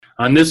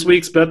On this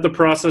week's Bet the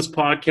Process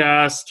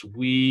podcast,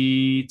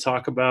 we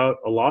talk about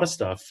a lot of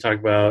stuff. We talk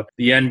about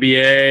the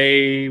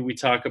NBA, we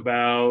talk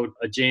about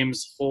a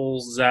James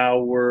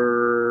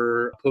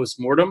Holzhauer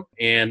postmortem,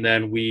 and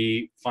then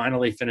we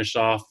finally finish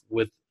off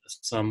with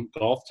some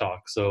golf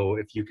talk. So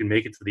if you can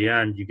make it to the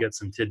end, you get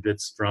some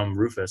tidbits from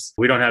Rufus.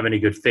 We don't have any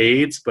good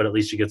fades, but at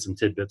least you get some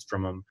tidbits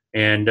from him.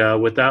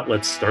 And with that,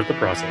 let's start the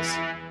process.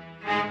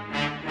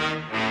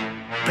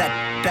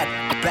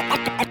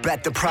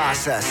 Bet the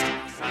process.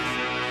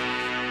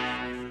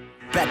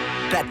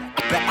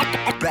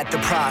 Bet the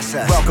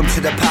process. Welcome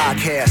to the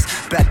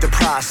podcast, Bet the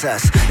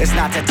Process. It's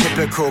not that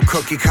typical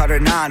cookie cutter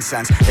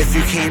nonsense. If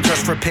you came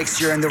just for picks,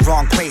 you're in the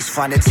wrong place.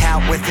 Find a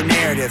tout with the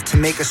narrative to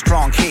make a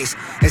strong case.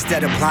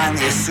 Instead of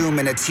blindly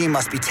assuming a team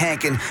must be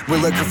tanking, we're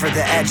looking for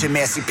the edge in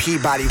Massey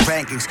Peabody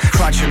rankings.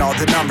 Crunching all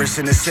the numbers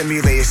in a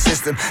simulated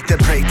system that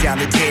break down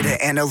the data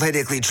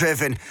analytically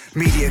driven.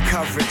 Media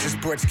coverage of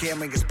sports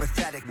gambling is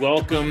pathetic.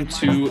 Welcome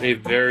to a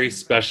very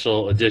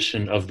special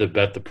edition of the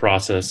Bet the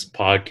Process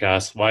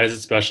podcast. Why is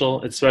it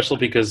special? It's special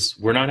because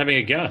we're not having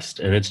a guest,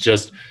 and it's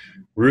just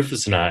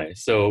Rufus and I.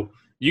 So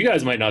you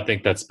guys might not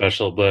think that's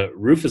special, but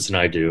Rufus and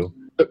I do.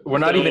 We're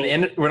not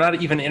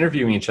even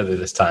interviewing each other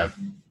this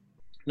time.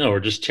 No,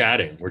 we're just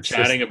chatting. We're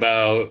chatting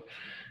about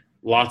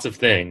lots of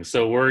things.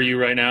 So where are you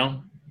right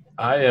now?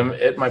 I am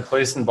at my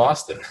place in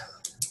Boston.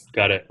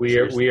 Got it. We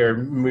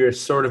are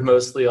sort of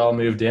mostly all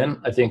moved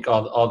in. I think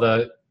all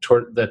the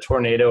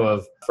tornado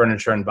of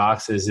furniture and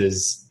boxes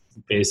is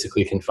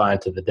basically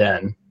confined to the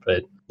den.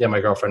 But yeah,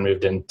 my girlfriend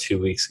moved in 2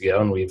 weeks ago,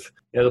 and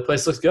the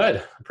place looks good.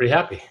 I'm pretty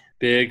happy.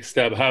 Big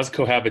step. How's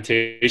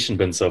cohabitation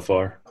been so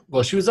far?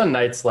 Well, she was on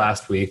nights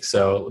last week,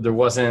 so there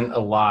wasn't a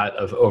lot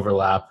of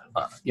overlap.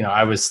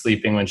 I was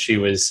sleeping when she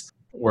was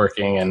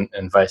working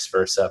and vice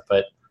versa,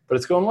 but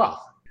it's going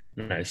well.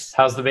 Nice.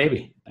 How's the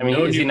baby? I mean,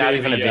 is he not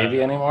even a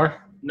baby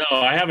anymore? No,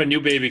 I have a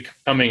new baby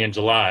coming in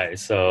July,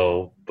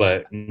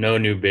 but no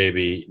new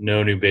baby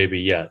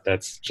yet.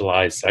 That's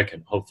July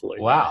 2nd, hopefully.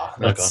 Wow,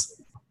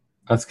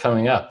 that's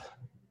coming up.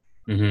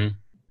 Mm-hmm.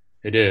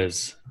 It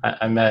is.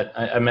 I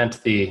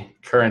meant the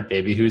current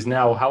baby, who's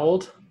now how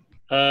old?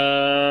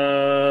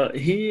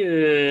 He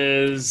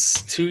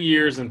is 2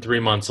 years and 3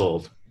 months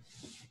old.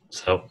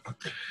 So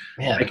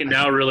man, I can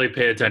now really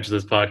pay attention to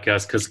this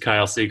podcast because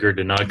Kyle Seeger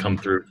did not come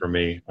through for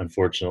me,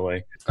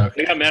 unfortunately.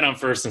 Okay. They got men on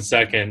first and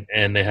second,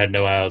 and they had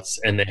no outs,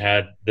 and they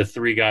had the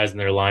three guys in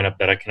their lineup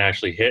that I can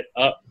actually hit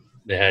up.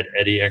 They had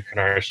Eddie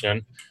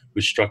Encarnacion,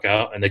 who struck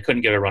out, and they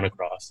couldn't get a run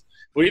across.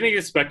 What do you think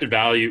expected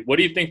value? What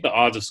do you think the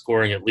odds of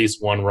scoring at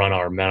least one run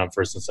are men on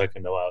first and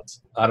second, no outs?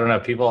 I don't know.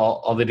 People,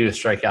 all they do is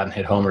strike out and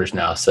hit homers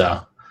now.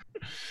 So,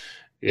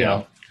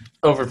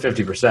 over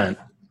 50%.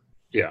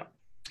 Yeah.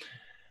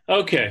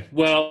 Okay.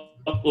 Well,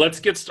 let's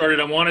get started.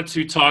 I wanted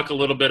to talk a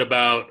little bit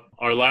about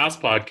our last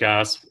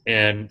podcast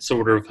and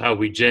sort of how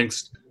we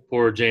jinxed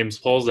poor James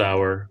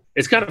Holzhauer.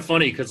 It's kind of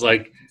funny because,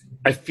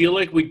 I feel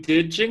like we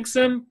did jinx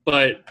him,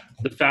 but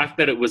the fact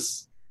that it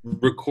was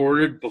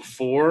recorded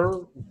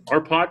before our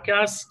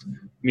podcast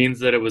means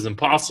that it was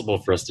impossible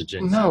for us to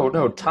jinx.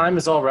 No, time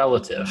is all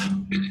relative.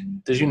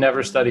 Did you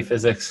never study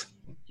physics?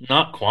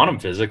 Not quantum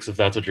physics, if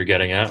that's what you're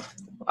getting at.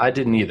 I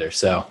didn't either,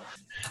 so.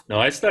 No,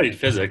 I studied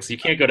physics. You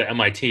can't go to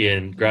MIT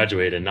and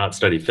graduate and not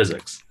study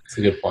physics. That's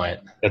a good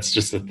point. That's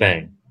just the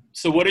thing.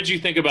 So what did you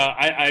think about,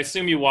 I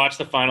assume you watched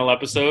the final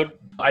episode?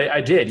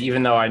 I did,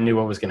 even though I knew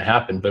what was going to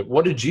happen. But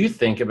what did you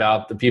think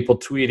about the people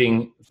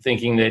tweeting,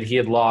 thinking that he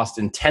had lost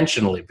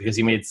intentionally because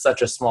he made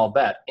such a small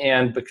bet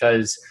and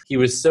because he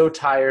was so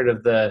tired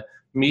of the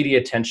media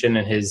attention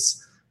and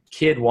his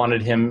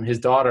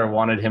daughter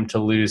wanted him to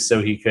lose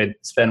so he could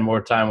spend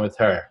more time with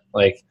her?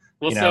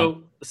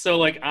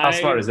 How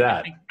smart is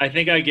that? I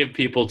think I give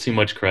people too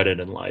much credit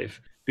in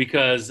life.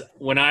 Because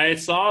when I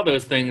saw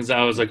those things,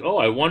 I was like, oh,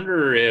 I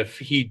wonder if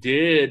he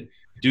did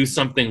do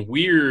something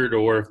weird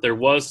or if there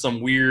was some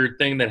weird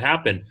thing that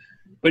happened.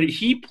 But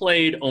he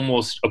played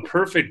almost a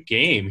perfect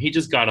game. He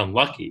just got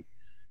unlucky.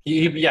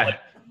 He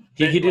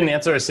didn't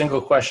answer a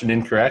single question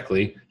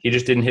incorrectly. He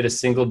just didn't hit a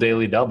single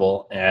daily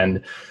double.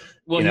 And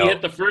he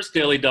hit the first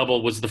daily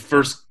double was the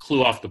first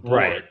clue off the board.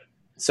 Right.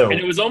 So, and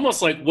it was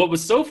almost like what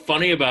was so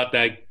funny about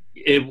that,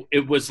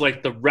 it was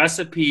like the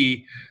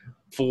recipe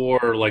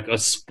for like a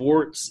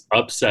sports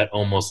upset,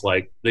 almost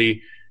like the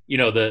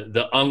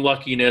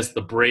unluckiness,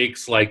 the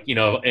breaks, in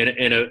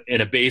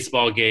a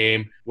baseball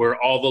game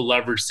where all the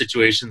leverage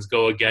situations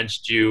go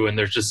against you and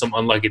there's just some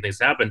unlucky things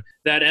happen.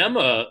 That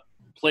Emma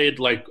played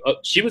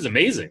she was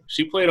amazing.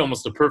 She played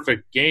almost a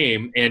perfect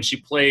game and she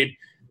played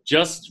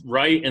just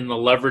right in the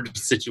leverage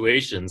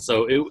situation.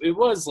 So it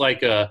was I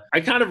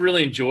kind of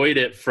really enjoyed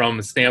it from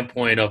a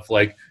standpoint of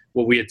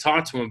what we had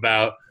talked to him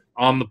about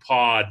on the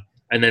pod,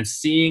 and then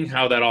seeing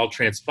how that all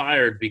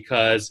transpired,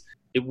 because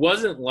it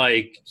wasn't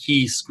like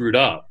he screwed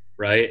up,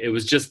 right? It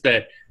was just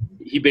that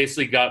he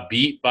basically got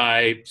beat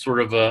by sort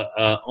of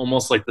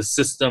almost like the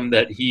system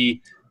that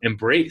he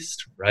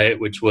embraced, right?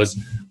 Which was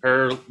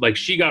her, like,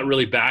 she got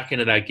really back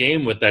into that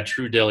game with that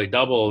true daily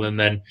double, and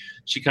then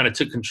she kind of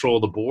took control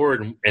of the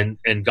board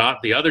and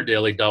got the other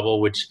daily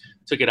double, which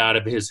took it out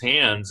of his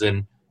hands.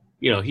 And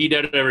he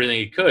did everything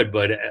he could,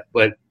 but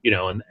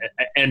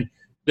and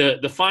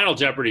the final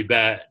Jeopardy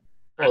bet.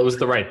 Well, it was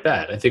the right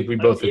bet. I think we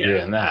both agree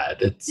on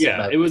that.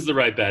 It was the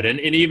right bet, and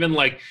even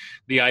like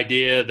the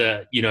idea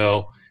that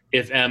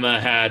if Emma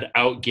had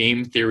out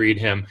game theoried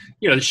him,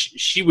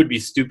 she would be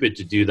stupid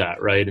to do that,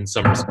 right? In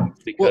some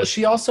respects. Well,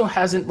 she also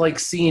hasn't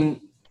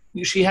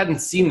she hadn't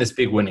seen this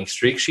big winning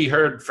streak. She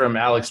heard from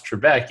Alex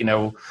Trebek,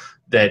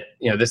 that,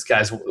 this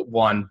guy's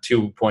won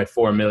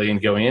 $2.4 million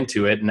going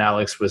into it. And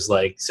Alex was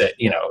like, said,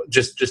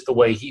 just the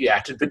way he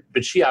acted,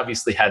 but she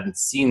obviously hadn't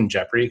seen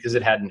Jeopardy because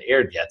it hadn't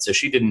aired yet. So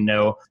she didn't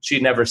know,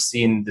 she'd never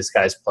seen this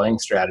guy's playing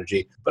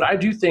strategy. But I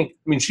do think,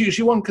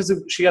 she won because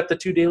she got the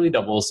 2 daily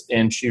doubles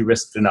and she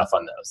risked enough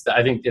on those.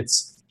 I think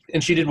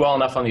and she did well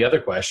enough on the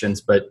other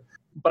questions, but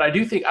I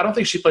don't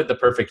think she played the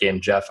perfect game,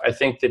 Jeff. I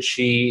think that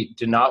she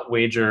did not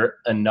wager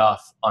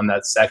enough on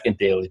that second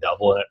daily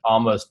double, and it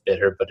almost bit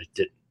her, but it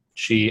didn't.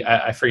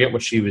 I forget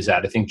what she was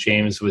at. I think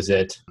James was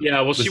at.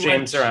 Yeah, well,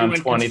 James around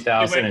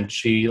 20,000, and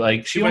she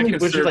only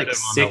wagered like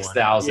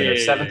 6,000 or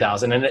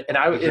 7,000. And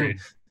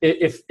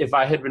if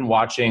I had been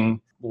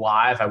watching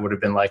live, I would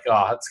have been like,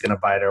 oh, it's gonna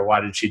bite her.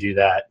 Why did she do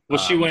that? Well,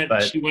 she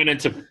went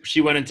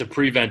into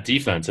prevent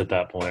defense at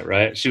that point,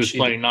 right? She was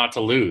playing not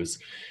to lose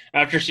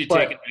after she'd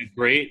taken a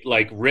great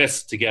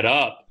risk to get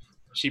up.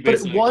 But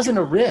it wasn't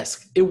a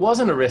risk. It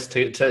wasn't a risk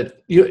to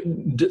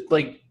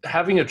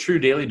having a true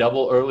daily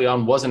double early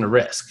on wasn't a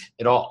risk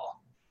at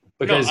all,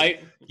 because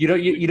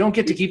you don't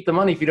get to keep the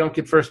money if you don't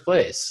get first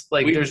place.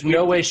 There's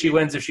no way she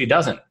wins if she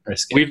doesn't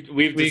risk it.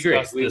 We've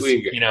discussed this,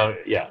 we agree.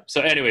 Yeah.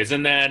 So anyways,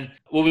 and then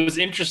what was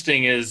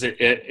interesting is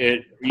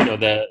the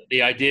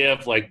idea of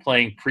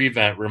playing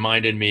prevent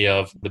reminded me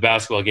of the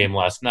basketball game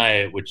last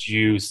night, which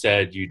you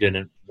said you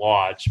didn't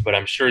watch, but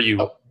I'm sure you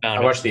found I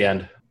watched the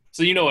end.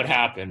 So you know what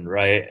happened,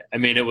 right? I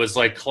mean, it was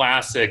like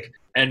classic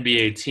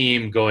NBA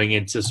team going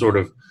into sort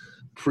of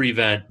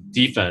prevent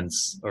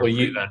defense or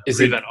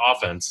prevent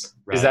offense.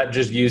 Right? Is that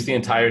just use the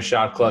entire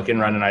shot clock and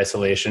run in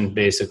isolation,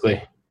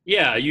 basically?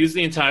 Yeah,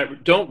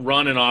 don't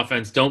run an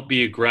offense, don't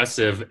be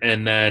aggressive,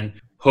 and then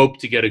hope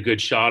to get a good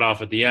shot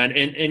off at the end.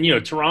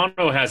 And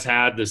Toronto has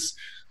had this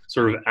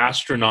sort of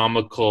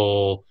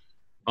astronomical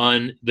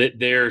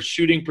their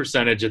shooting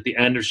percentage at the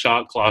end of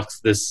shot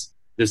clocks this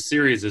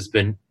series has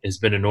been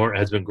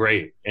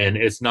great, and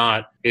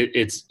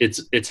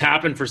it's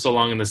happened for so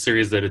long in the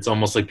series that it's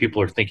almost like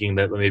people are thinking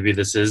that maybe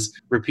this is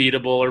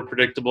repeatable or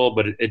predictable,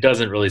 but it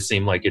doesn't really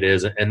seem like it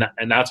is, and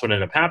that's what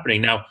ended up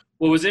happening. Now,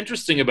 what was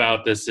interesting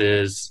about this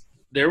is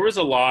there's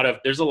a lot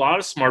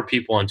of smart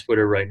people on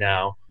Twitter right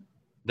now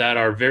that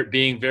are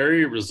being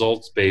very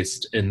results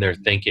based in their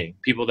thinking.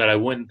 People that I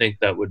wouldn't think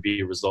that would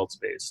be results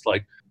based.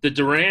 Like the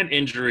Durant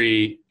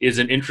injury is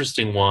an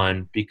interesting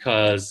one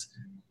because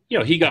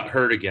he got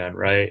hurt again,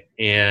 right?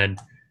 And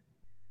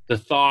the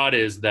thought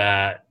is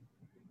that,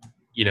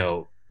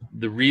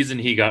 the reason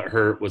he got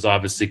hurt was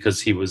obviously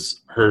because he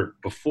was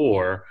hurt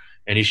before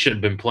and he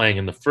shouldn't have been playing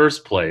in the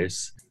first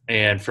place.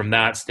 And from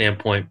that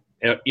standpoint,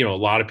 a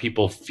lot of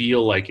people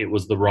feel like it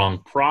was the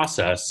wrong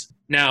process.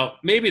 Now,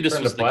 maybe this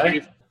was the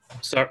case.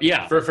 Sorry,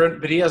 yeah.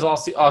 But he has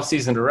off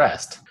season to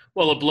rest.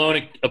 Well, a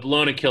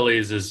blown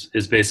Achilles is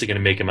basically going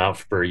to make him out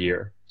for a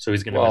year. So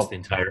he's going to miss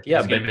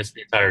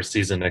the entire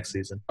season next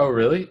season. Oh,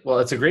 really? Well,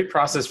 it's a great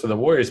process for the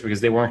Warriors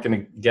because they weren't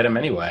going to get him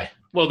anyway.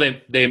 Well,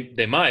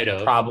 they might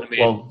have.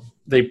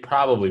 They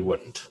probably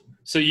wouldn't.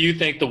 So you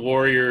think the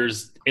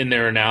Warriors, in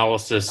their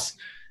analysis,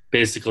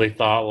 basically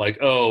thought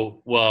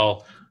oh,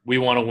 well, we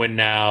want to win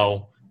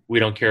now. We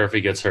don't care if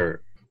he gets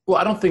hurt. Well,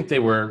 I don't think they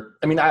were.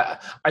 I mean, I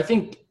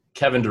think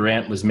Kevin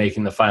Durant was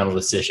making the final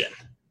decision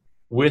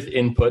with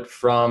input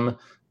from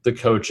the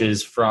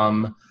coaches,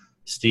 from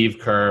Steve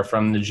Kerr,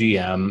 from the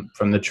GM,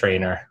 from the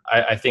trainer.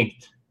 I think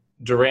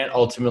Durant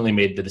ultimately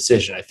made the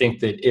decision. I think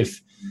that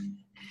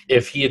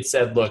if he had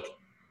said, look,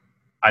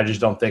 I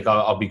just don't think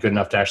I'll be good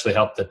enough to actually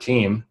help the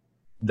team,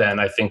 then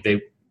I think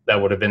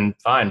that would have been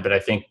fine. But I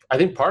think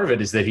part of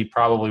it is that he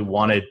probably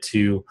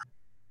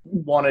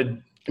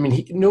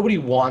nobody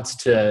wants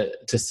to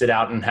sit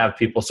out and have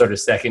people sort of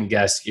second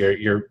guess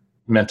your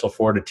mental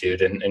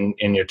fortitude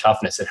and your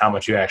toughness and how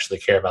much you actually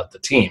care about the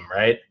team,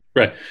 right?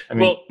 Right.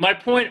 Well, my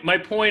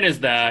point is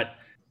that,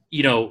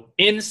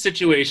 in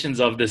situations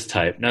of this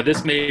type, now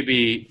this may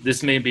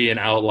be an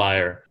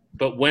outlier,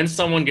 but when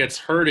someone gets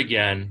hurt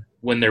again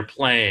when they're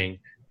playing,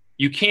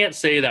 you can't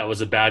say that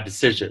was a bad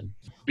decision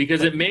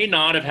because it may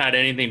not have had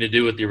anything to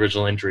do with the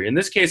original injury. In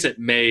this case, it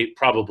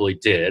probably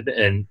did.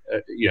 And,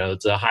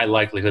 it's a high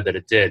likelihood that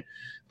it did.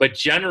 But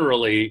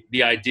generally,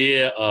 the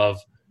idea of,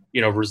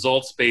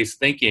 results-based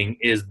thinking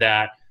is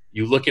that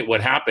you look at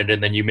what happened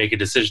and then you make a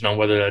decision on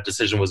whether that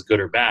decision was good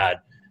or bad.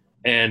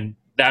 And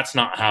that's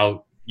not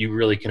how you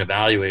really can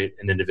evaluate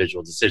an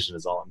individual decision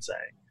is all I'm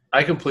saying.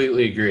 I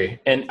completely agree.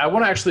 And I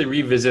want to actually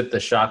revisit the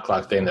shot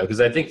clock thing, though,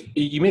 because I think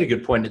you made a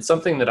good point. It's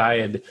something that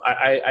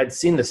I'd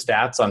seen the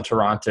stats on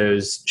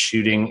Toronto's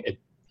shooting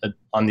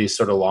on these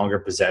sort of longer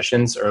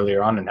possessions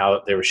earlier on, and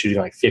how they were shooting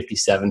like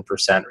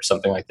 57% or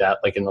something like that,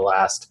 like in the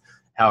last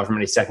however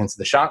many seconds of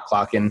the shot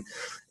clock. And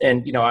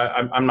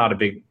I'm not a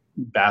big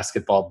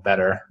basketball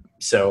bettor.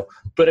 So,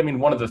 but I mean,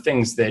 one of the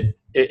things that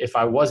if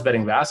I was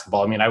betting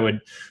basketball, I mean, I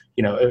would,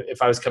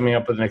 if I was coming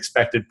up with an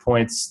expected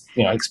points,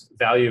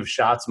 value of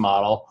shots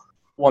model,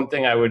 one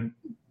thing I would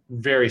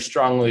very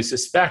strongly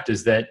suspect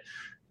is that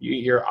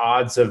your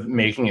odds of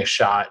making a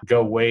shot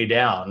go way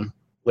down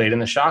late in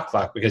the shot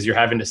clock because you're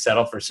having to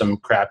settle for some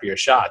crappier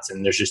shots.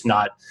 And there's just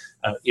not,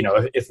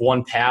 if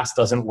one pass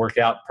doesn't work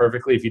out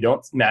perfectly, if you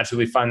don't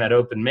magically find that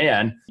open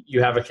man,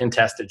 you have a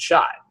contested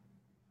shot.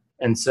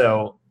 And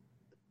so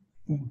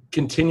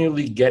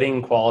continually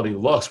getting quality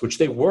looks, which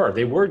they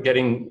were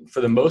getting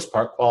for the most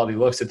part quality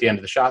looks at the end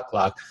of the shot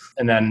clock.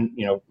 And then,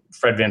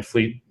 Fred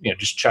VanVleet,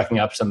 just chucking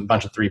up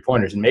bunch of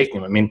 3-pointers and making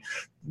them. I mean,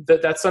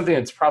 that's something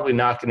that's probably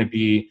not going to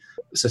be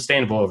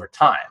sustainable over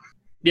time.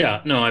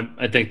 Yeah, no,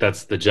 I think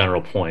that's the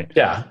general point.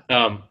 Yeah.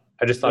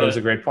 I just thought it was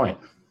a great point.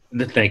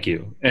 Thank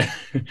you.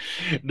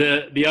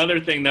 The other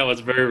thing that was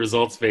very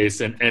results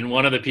based, and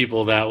one of the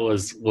people that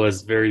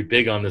was very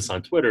big on this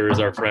on Twitter is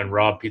our friend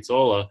Rob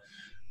Pizzola,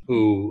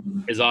 who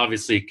is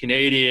obviously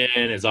Canadian,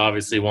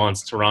 obviously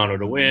wants Toronto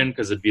to win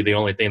because it'd be the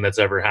only thing that's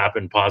ever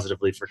happened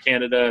positively for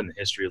Canada in the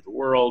history of the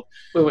world.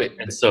 Wait.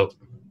 And so,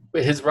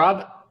 has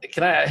Rob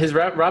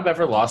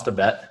ever lost a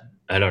bet?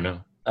 I don't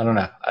know. I don't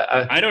know.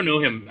 I don't know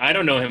him. I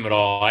don't know him at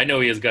all. I know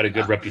he has got a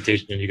good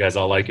reputation and you guys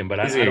all like him, but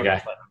he's a good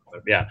guy.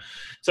 Yeah.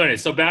 So anyway,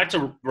 so back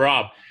to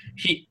Rob.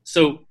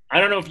 So I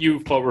don't know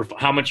if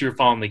how much you were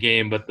following the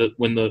game, but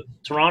when the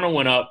Toronto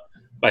went up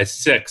by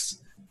 6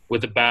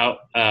 with about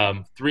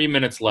 3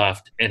 minutes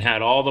left and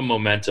had all the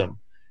momentum,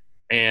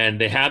 and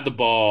they had the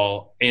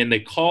ball and they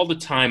called a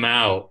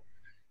timeout,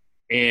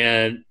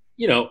 and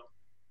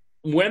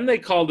when they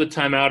called the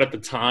timeout at the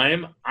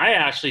time, I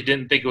actually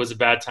didn't think it was a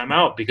bad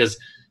timeout because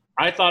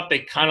I thought they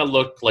kind of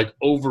looked like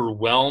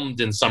overwhelmed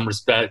in some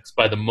respects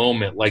by the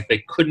moment. Like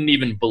they couldn't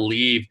even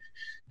believe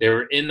they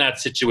were in that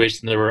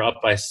situation. They were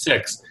up by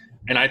 6.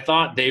 And I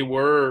thought there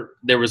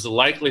was a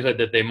likelihood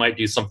that they might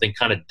do something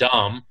kind of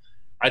dumb.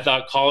 I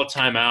thought call a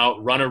timeout,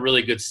 run a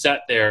really good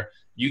set there.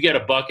 You get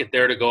a bucket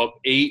there to go up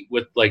 8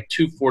 with like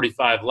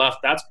 2:45 left.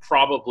 That's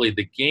probably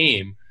the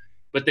game.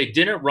 But they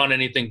didn't run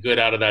anything good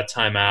out of that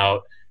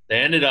timeout. They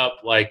ended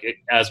up, like,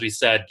 as we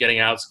said, getting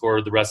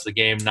outscored the rest of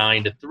the game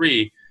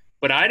 9-3.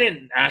 But I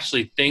didn't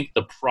actually think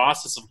the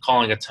process of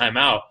calling a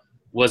timeout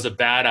was a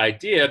bad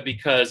idea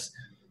because,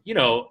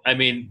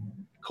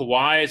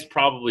 Kawhi is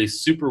probably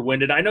super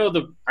winded. I know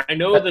that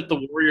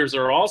the Warriors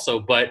are also,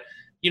 but,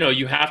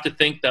 you have to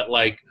think that,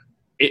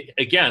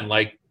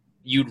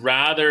 you'd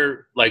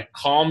rather,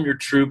 calm your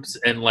troops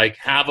and,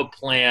 have a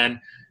plan.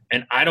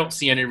 And I don't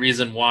see any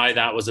reason why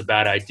that was a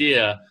bad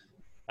idea.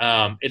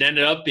 It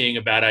ended up being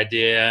a bad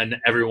idea, and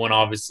everyone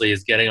obviously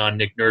is getting on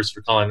Nick Nurse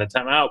for calling the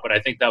timeout. But I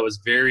think that was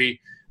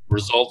very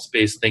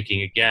results-based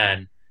thinking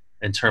again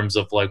in terms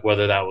of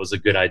whether that was a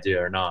good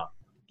idea or not.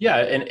 Yeah,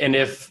 and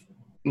if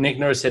Nick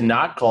Nurse had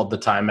not called the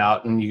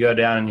timeout and you go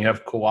down and you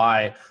have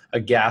Kawhi, a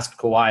gassed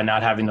Kawhi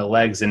not having the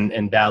legs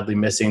and badly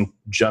missing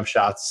jump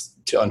shots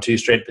on 2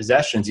 straight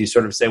possessions, you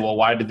sort of say, well,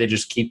 why did they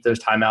just keep those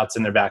timeouts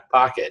in their back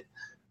pocket?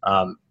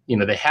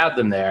 They had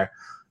them there.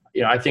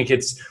 I think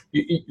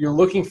you're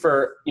looking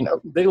for,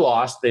 they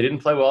lost, they didn't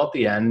play well at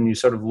the end, and you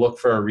sort of look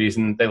for a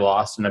reason they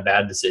lost and a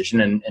bad decision.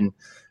 And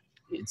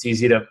it's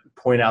easy to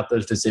point out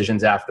those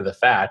decisions after the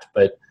fact,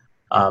 but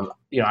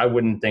I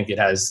wouldn't think it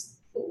has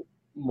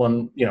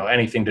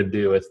anything to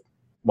do with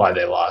why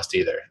they lost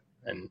either.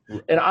 And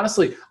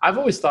honestly, I've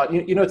always thought,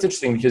 it's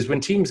interesting because when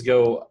teams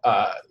go,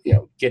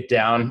 get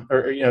down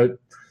or,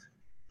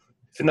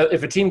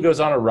 if a team goes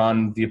on a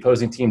run, the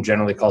opposing team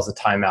generally calls a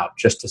timeout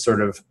just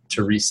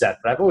to reset.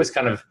 But I've always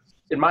kind of,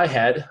 in my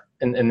head,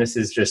 and this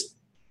is just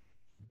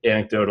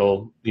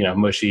anecdotal,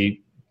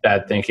 mushy,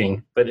 bad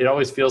thinking, but it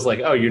always feels like,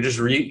 oh, you're just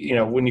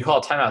when you call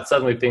a timeout,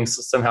 suddenly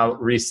things somehow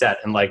reset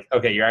and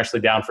okay, you're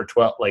actually down for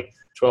 12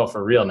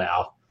 for real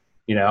now.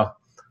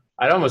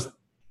 I'd almost,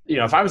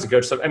 if I was a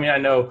coach, I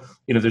know,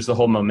 there's the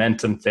whole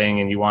momentum thing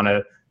and you want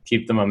to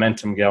keep the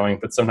momentum going,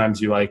 but sometimes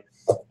you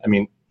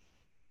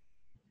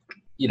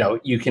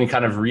you can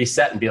kind of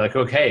reset and be like,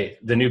 okay,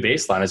 the new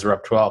baseline is we're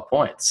up 12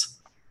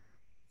 points.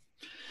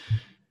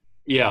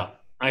 Yeah.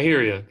 I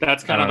hear you.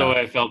 That's kind of the way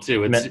I felt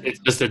too. It's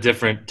just a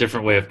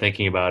different way of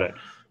thinking about it.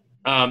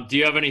 Do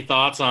you have any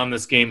thoughts on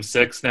this game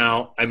 6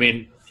 now?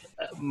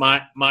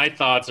 My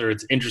thoughts are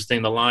it's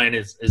interesting. The line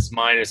is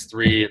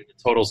 -3 and the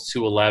total's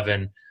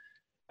 211.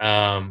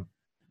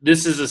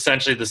 This is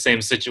essentially the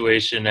same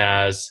situation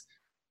as,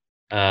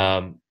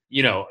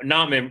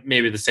 not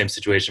maybe the same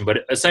situation,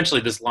 but essentially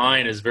this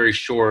line is very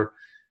short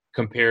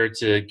compared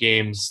to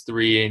games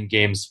 3 and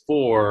games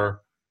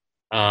 4.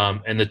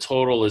 And the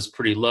total is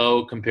pretty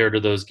low compared to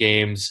those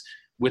games.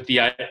 with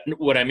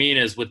what I mean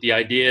is with the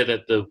idea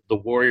that the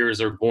Warriors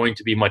are going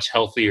to be much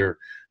healthier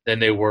than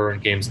they were in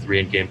games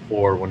 3 and game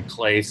 4 when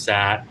Clay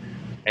sat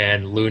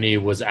and Looney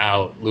was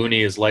out.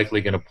 Looney is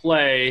likely going to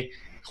play.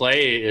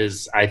 Clay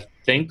is, I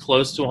think,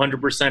 close to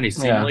 100%. He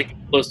seemed like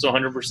close to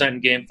 100%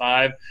 in game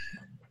 5.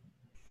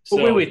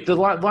 So, wait. The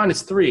line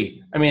is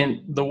 3. I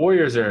mean, the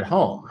Warriors are at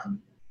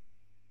home,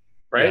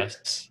 right?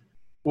 Yes.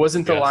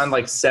 Wasn't the line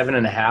like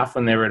 7.5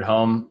 when they were at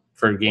home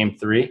for game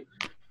 3?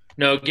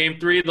 No, game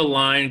 3, the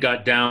line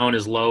got down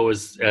as low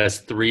as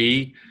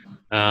 3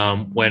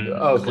 when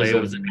Clay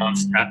was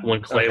announced.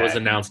 When Clay was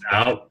announced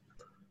out.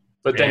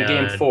 But then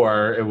game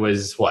 4, it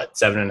was what,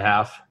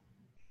 7.5?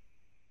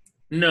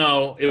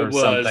 No, it was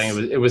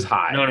something. It was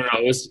high. No.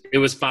 It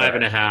was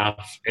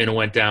 5.5, and it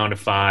went down to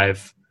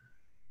 5.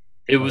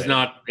 It was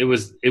not. It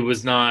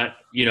was not.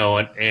 You know,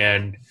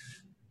 and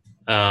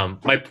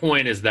my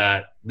point is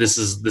that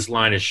this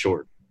line is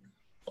short.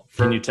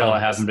 Can you tell I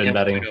haven't been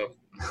betting?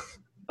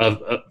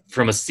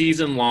 From a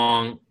season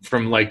long,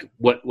 from like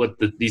what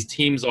these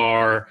teams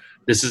are.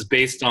 This is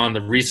based on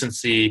the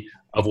recency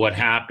of what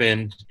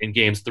happened in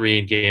games 3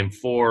 and game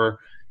 4,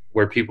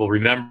 where people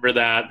remember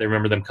that. They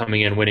remember them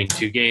coming in, winning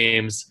 2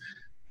 games.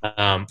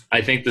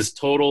 I think this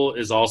total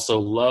is also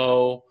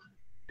low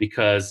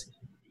because,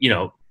 you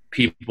know,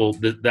 people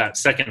that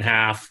second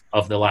half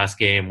of the last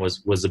game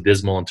was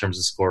abysmal in terms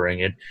of scoring.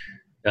 It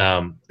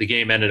the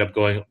game ended up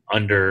going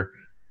under,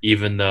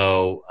 even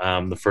though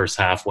the first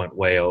half went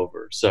way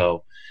over.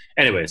 So,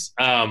 anyways,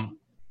 are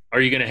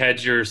you going to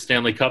hedge your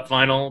Stanley Cup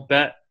final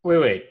bet?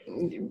 Wait.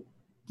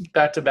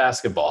 Back to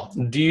basketball.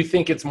 Do you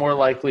think it's more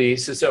likely?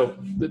 So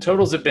the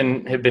totals have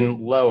been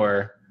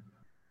lower,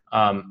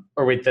 and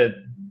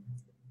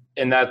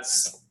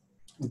that's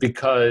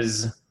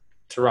because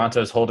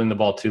Toronto's holding the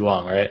ball too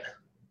long, right?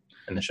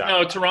 In the shot.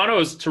 No,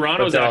 Toronto's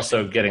but they're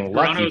also getting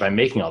lucky by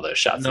making all those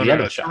shots.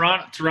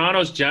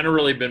 Toronto's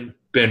generally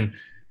been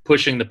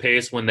pushing the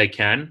pace when they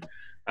can.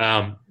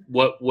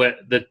 What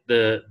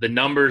the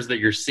numbers that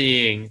you're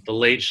seeing, the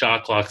late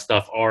shot clock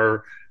stuff,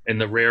 are in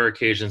the rare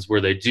occasions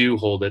where they do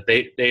hold it.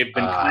 They've been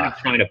kind of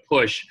trying to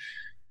push,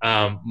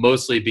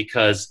 mostly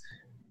because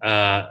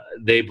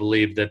they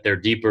believe that they're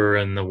deeper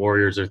and the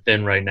Warriors are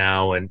thin right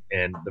now. And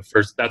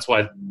that's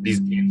why these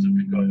games have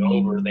been going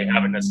over. They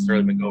haven't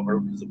necessarily been going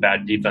over because of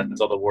bad defense.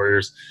 All the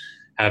Warriors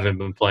haven't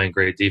been playing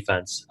great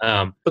defense.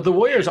 But the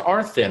Warriors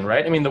are thin,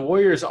 right? I mean, the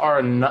Warriors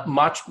are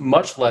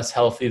much less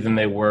healthy than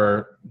they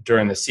were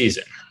during the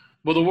season.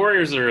 Well, the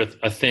Warriors are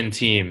a thin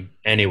team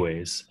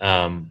anyways.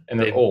 And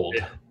they're old.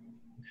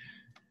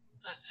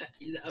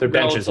 Their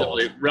bench is old.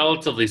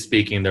 Relatively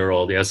speaking, they're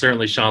old. Yeah,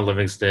 certainly Sean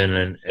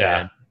Livingston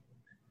and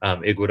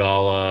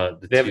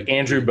Iguodala. They have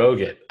Andrew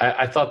Bogut.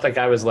 I thought that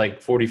guy was like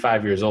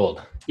 45 years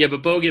old. Yeah,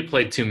 but Bogut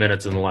played 2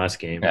 minutes in the last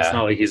game. Yeah. It's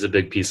not like he's a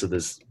big piece of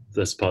this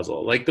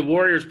puzzle. Like the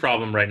Warriors'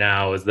 problem right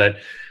now is that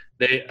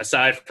they,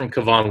 aside from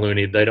Kevon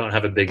Looney, they don't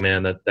have a big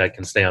man that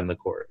can stay on the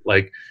court.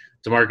 Like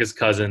DeMarcus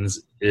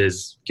Cousins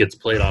gets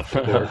played off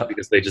the court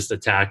because they just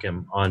attack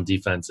him on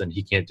defense and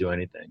he can't do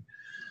anything.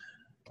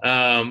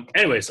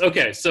 Anyways,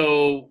 okay.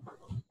 So,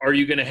 are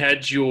you going to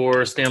hedge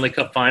your Stanley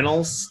Cup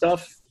Finals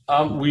stuff?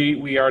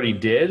 We already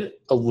did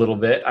a little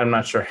bit. I'm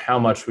not sure how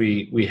much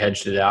we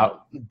hedged it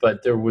out,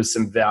 but there was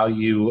some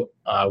value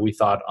we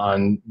thought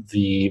on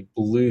the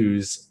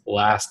Blues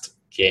last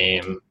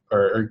game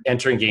or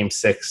entering Game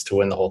 6 to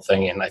win the whole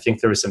thing, and I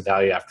think there was some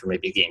value after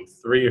maybe Game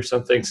 3 or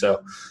something.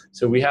 So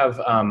we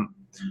have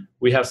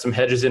some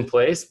hedges in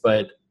place,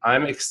 but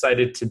I'm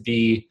excited to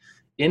be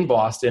in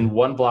Boston,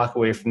 1 block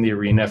away from the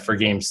arena for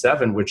Game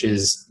 7, which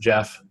is,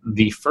 Jeff,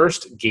 the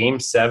first Game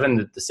 7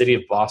 that the city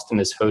of Boston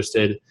has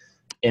hosted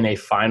in a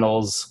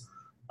finals,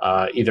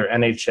 either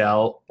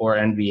NHL or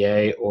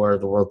NBA or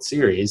the World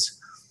Series,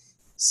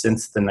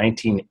 since the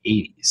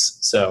 1980s.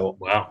 So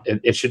wow,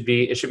 it should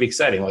be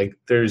exciting. Like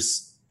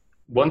there's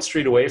one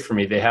street away from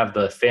me, they have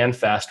the Fan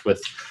Fest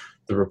with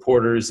the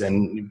reporters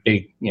and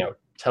big,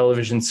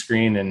 television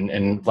screen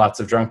and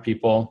lots of drunk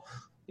people.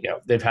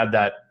 They've had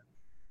that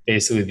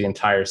basically the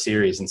entire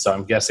series, and so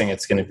I'm guessing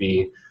it's going to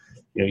be,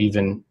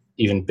 even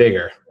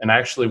bigger. And I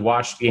actually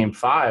watched Game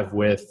 5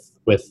 with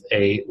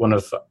one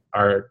of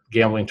our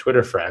gambling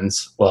Twitter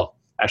friends. Well,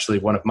 actually,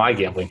 one of my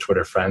gambling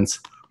Twitter friends,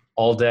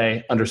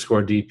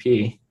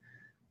 allday_DP,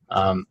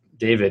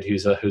 David,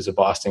 who's a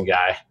Boston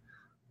guy,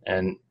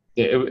 and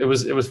it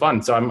was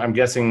fun. So I'm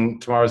guessing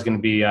tomorrow's going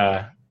to be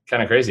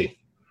kind of crazy.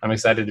 I'm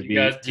excited to be.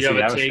 Do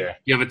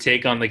you have a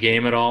take on the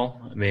game at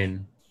all? I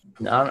mean,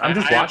 I'm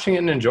just watching it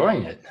and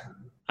enjoying it.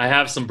 I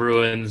have some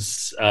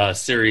Bruins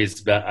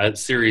series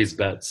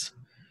bets,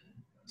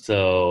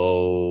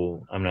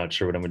 so I'm not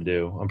sure what I'm going to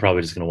do. I'm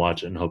probably just going to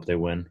watch it and hope they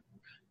win.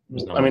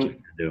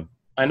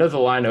 I know the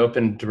line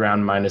opened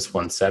around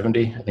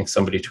 -170. I think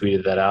somebody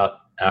tweeted that out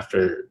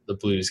after the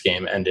Blues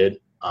game ended.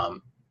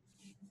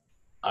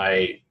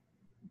 I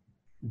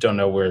don't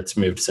know where it's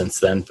moved since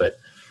then, but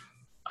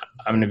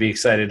I'm going to be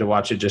excited to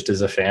watch it just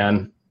as a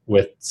fan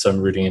with some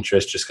rooting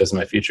interest just because of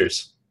my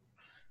futures.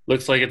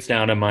 Looks like it's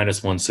down to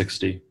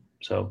 -160.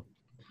 So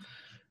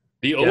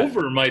The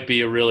over might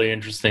be a really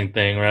interesting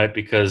thing, right?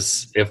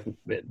 Because if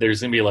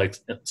there's going to be like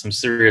some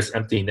serious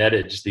empty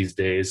nettage these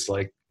days,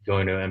 like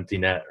going to empty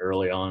net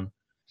early on.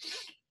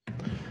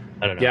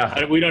 I don't know.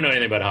 Yeah. We don't know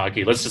anything about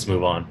hockey. Let's just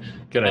move on.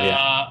 Good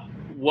idea.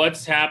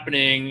 What's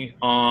happening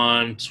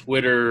on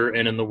Twitter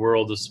and in the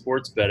world of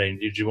sports betting?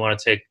 Did you want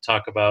to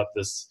talk about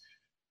this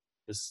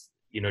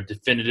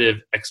definitive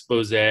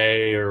expose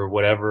or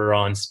whatever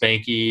on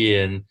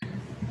Spanky and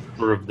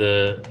sort of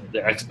the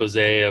expose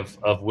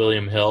of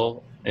William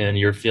Hill and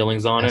your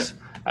feelings on it?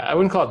 I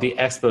wouldn't call it the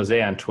expose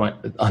on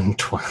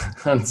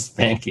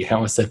Spanky. I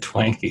almost said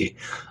Twanky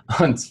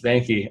on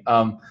Spanky.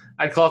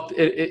 I'd call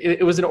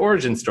it was an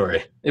origin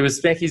story. It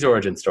was Spanky's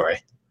origin story.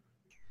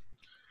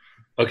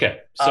 Okay,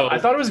 so I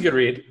thought it was a good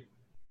read.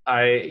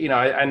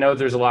 I know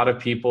there's a lot of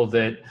people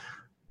that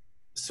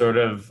sort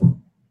of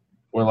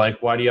were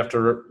like, why do you have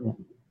to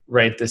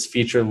write this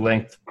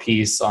feature-length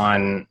piece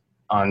on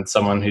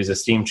someone who's a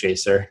steam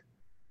chaser,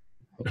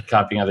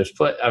 copying other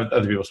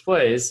people's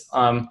plays?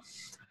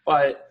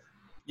 But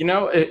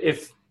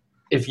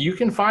if you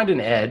can find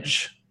an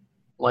edge,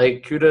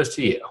 like, kudos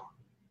to you.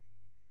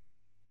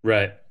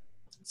 Right.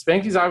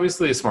 Spanky's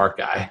obviously a smart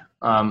guy,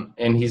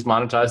 and he's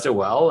monetized it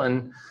well,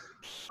 and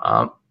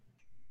I'd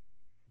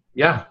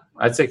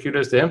say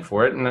kudos to him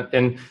for it,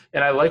 and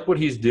I like what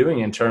he's doing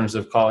in terms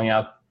of calling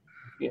out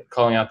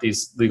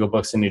these legal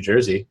books in New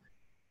Jersey.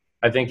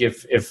 I think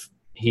if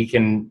he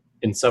can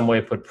in some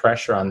way put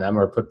pressure on them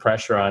or put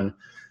pressure on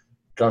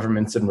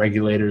governments and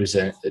regulators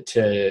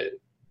to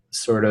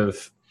sort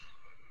of,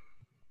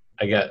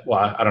 I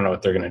don't know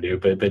what they're going to do,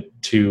 but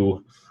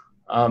to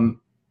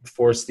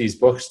force these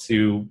books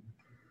to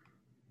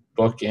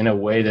book in a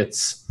way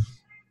that's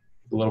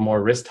a little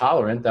more risk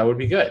tolerant, that would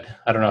be good.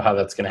 I don't know how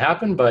that's going to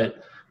happen,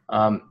 but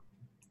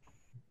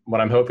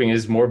what I'm hoping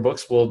is more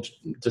books will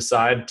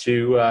decide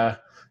to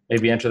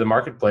maybe enter the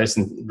marketplace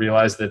and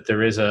realize that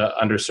there is a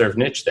underserved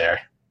niche there.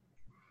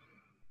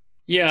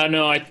 Yeah,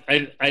 no, I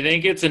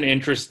think it's an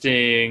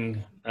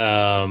interesting.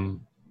 So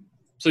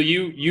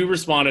you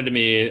responded to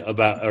me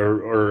about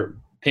or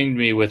pinged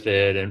me with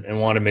it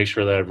and wanted to make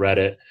sure that I've read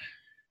it.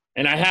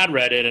 And I had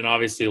read it, and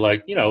obviously,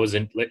 like, it was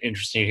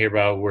interesting to hear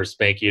about where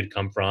Spanky had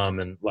come from,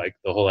 and like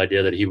the whole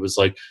idea that he was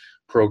like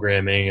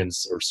programming or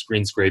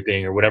screen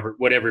scraping or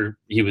whatever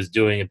he was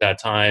doing at that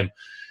time.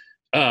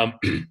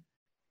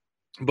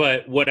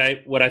 But what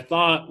I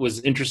thought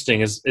was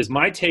interesting is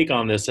my take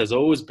on this has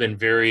always been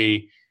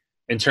very,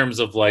 in terms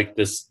of like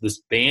this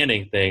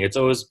banning thing. It's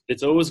always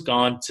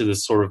gone to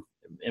this sort of,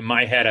 in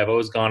my head, I've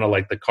always gone to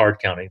like the card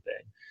counting thing.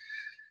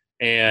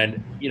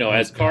 And,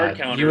 as card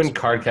counters... You and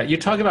card count. You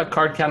talk about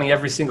card counting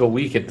every single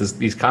week at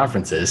these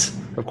conferences.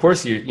 Of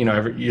course, your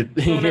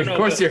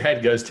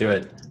head goes to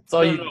it. It's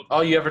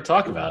all you ever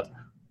talk about.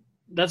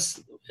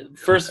 That's,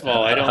 first of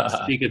all, I don't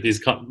speak at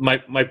these...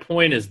 My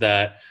point is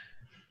that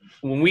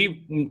when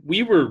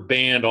we were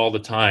banned all the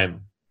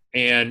time,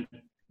 and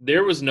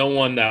there was no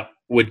one that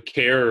would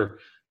care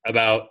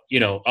about,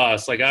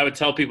 us. Like, I would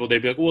tell people,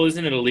 they'd be like, well,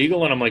 isn't it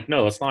illegal? And I'm like,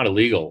 no, it's not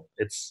illegal.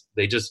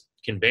 They just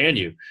can ban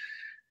you.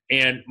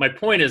 And my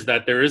point is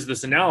that there is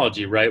this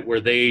analogy, right, where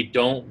they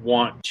don't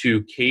want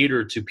to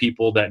cater to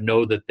people that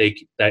know that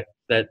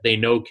they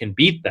know can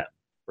beat them,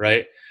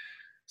 right?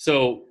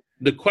 So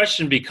the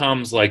question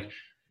becomes, like,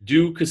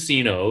 do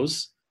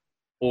casinos,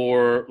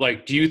 or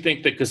like, do you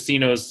think that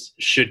casinos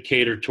should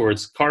cater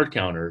towards card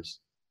counters?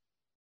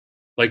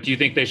 Like, do you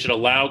think they should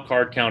allow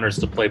card counters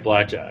to play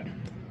blackjack?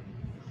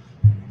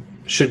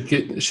 Should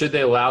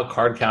they allow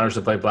card counters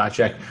to play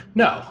blackjack?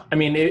 No. I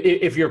mean,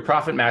 if you're a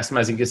profit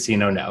maximizing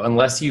casino, no.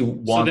 Unless you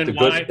want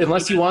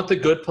the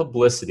good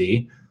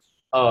publicity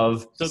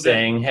of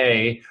saying,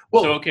 hey,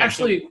 well,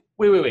 actually,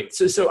 wait.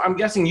 So I'm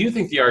guessing you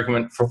think the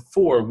argument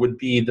for would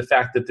be the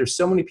fact that there's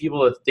so many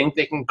people that think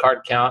they can card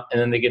count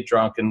and then they get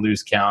drunk and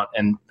lose count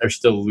and they're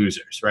still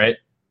losers, right?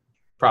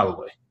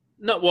 Probably.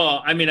 No,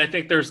 well, I mean, I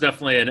think there's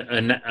definitely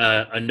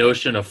a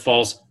notion of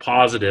false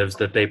positives,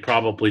 that they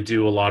probably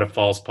do a lot of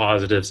false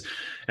positives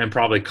and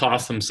probably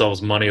cost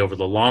themselves money over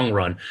the long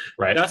run.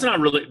 Right. That's not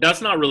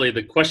really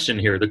the question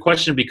here. The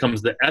question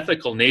becomes the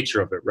ethical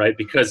nature of it, right?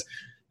 Because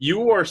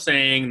you are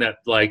saying that,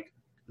 like,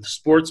 the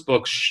sports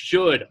books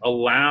should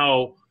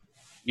allow,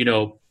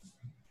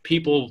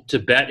 people to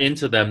bet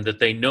into them that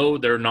they know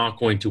they're not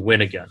going to win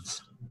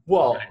against.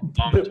 Well,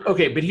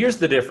 but here's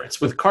the difference.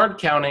 With card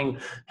counting,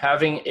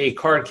 having a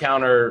card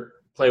counter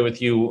play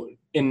with you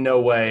in no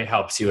way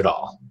helps you at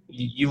all.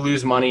 You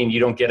lose money and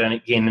you don't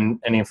gain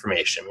any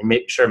information.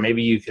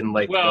 Maybe you can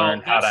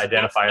learn how to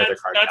identify other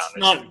card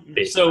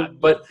counters.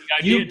 But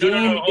you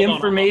gain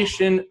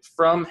information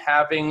from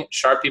having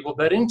sharp people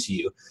bet into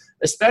you,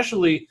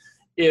 especially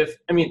if,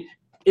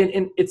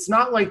 it's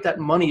not like that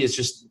money is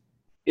just,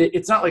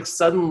 it's not like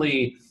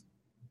suddenly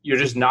you're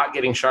just not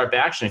getting sharp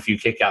action if you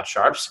kick out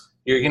sharps.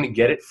 You're going to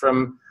get it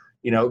from,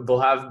 they'll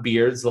have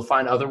beards. They'll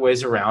find other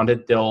ways around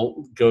it.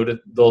 They'll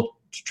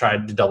try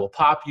to double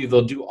pop you.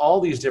 They'll do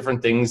all these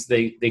different things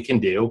they can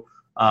do.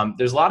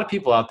 There's a lot of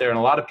people out there, and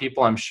a lot of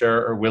people, I'm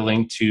sure, are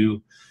willing to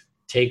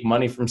take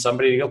money from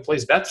somebody to go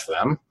place bets for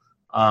them.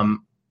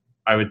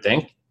 I would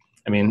think.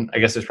 I mean, I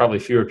guess there's probably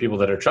fewer people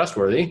that are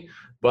trustworthy,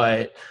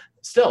 but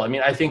still, I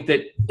mean, I think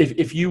that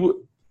if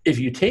you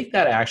take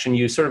that action,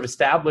 you sort of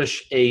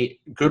establish a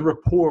good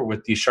rapport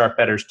with these sharp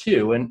bettors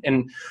too,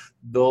 and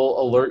they'll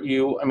alert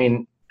you.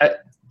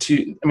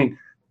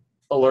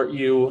 Alert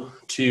you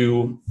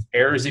to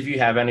errors if you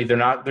have any.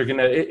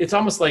 It's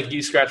almost like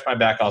you scratch my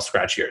back, I'll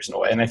scratch yours in a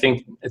way. And I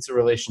think it's a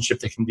relationship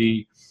that can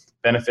be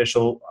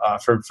beneficial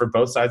for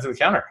both sides of the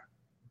counter.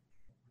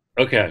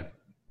 Okay.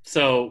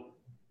 So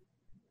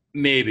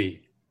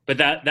maybe, but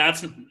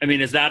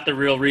is that the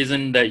real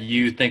reason that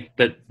you think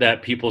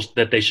that people,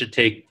 that they should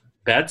take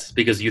bets,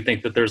 because you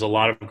think that there's a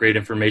lot of great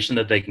information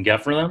that they can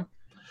get from them?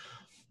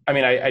 I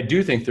mean, I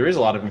do think there is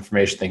a lot of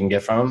information they can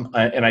get from them,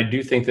 and I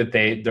do think that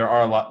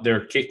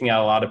they're kicking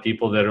out a lot of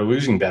people that are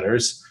losing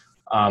bettors.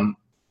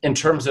 In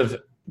terms of,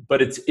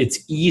 but it's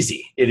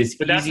easy. It is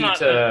easy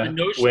to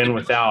win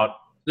without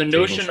the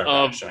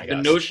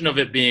notion of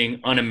it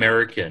being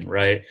un-American,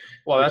 right?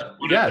 Well,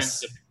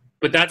 yes,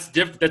 but that's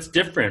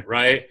different,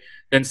 right?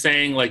 Than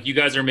saying like you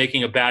guys are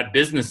making a bad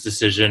business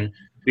decision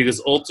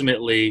because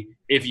ultimately,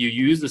 if you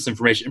use this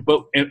information,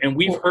 and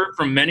we've heard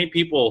from many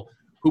people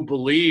who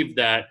believe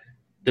that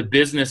the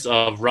business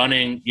of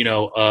running,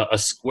 a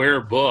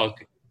square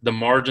book, the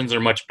margins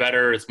are much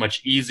better. It's much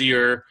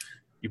easier.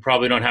 You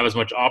probably don't have as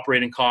much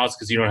operating costs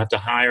because you don't have to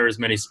hire as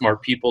many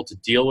smart people to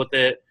deal with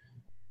it,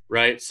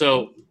 right?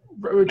 So,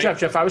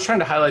 Jeff, I was trying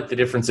to highlight the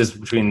differences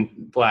between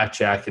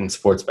blackjack and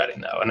sports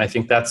betting, though, and I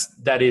think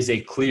that is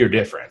a clear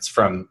difference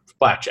from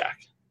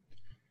blackjack.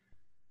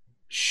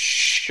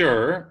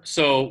 Sure.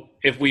 So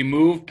if we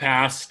move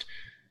past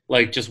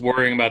like just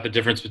worrying about the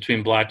difference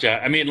between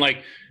blackjack, I mean,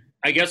 like,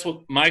 I guess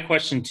what my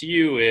question to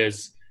you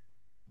is,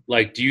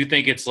 like, do you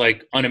think it's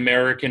like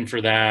un-American for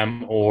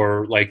them,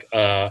 or like,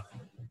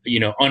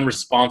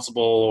 unresponsible,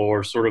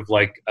 or sort of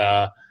like,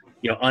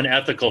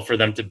 unethical for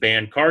them to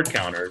ban card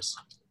counters?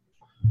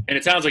 And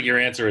it sounds like your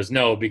answer is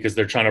no, because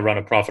they're trying to run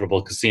a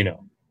profitable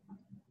casino.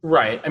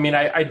 Right. I mean,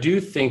 I do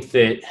think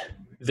that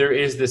there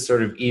is this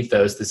sort of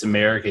ethos, this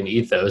American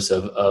ethos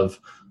of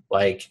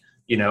like,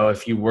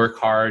 if you work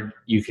hard,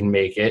 you can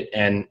make it,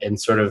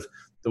 and sort of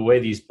the way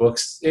these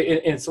books, and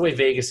it's the way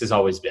Vegas has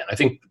always been. I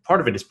think part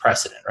of it is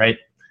precedent, right?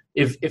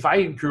 If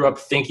I grew up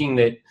thinking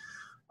that,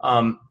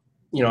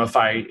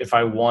 if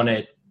I won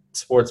at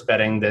sports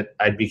betting that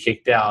I'd be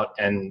kicked out,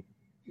 and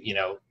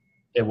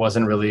it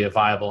wasn't really a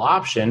viable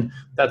option,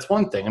 that's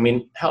one thing. I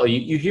mean, hell,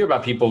 you hear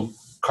about people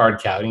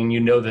card counting,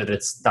 and that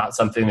it's not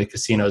something that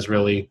casinos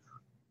really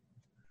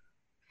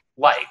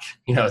like.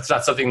 It's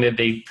not something that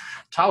they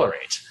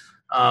tolerate.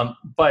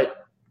 But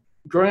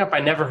growing up, I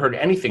never heard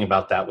anything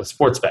about that with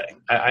sports betting.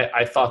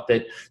 I thought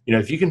that,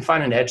 if you can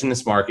find an edge in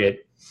this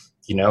market,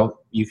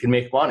 you can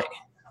make money.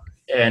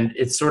 And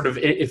it's sort of,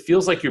 it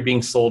feels like you're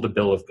being sold a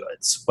bill of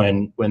goods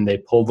when they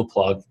pull the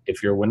plug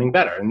if you're winning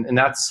better. And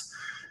that's...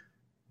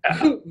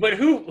 But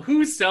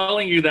who's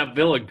selling you that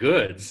bill of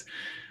goods?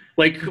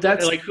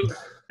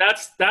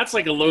 That's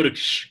like a load of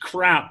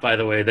crap, by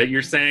the way, that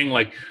you're saying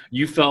like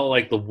you felt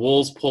like the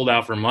wolves pulled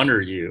out from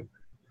under you.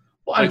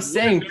 Well, I'm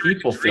saying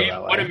people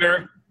feel that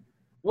way.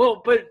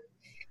 Well, but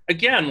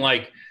again,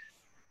 like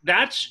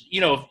that's,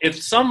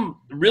 if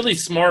some really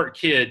smart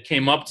kid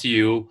came up to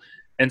you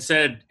and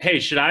said, hey,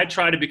 should I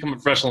try to become a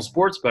professional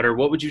sports bettor?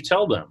 What would you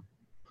tell them?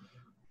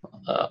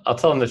 I'll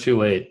tell them they're too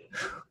late.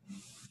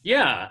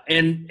 Yeah.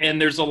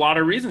 And there's a lot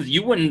of reasons.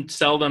 You wouldn't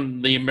sell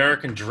them the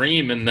American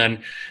dream and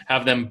then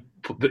have them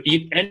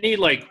eat any,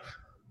 like,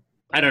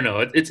 I don't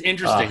know. It's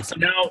interesting.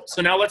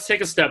 So now let's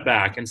take a step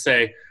back and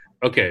say,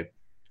 okay,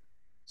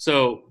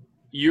 so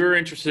you're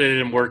interested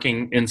in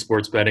working in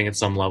sports betting at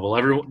some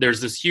level.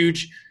 There's this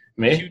huge,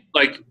 I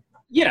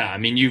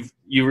mean, you've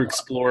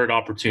explored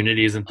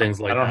opportunities and things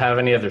like that. I don't have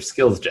any other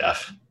skills,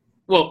 Jeff.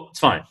 Well, it's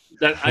fine.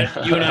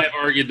 You and I have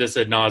argued this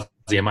ad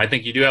nauseum. I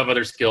think you do have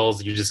other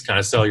skills. You just kind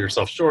of sell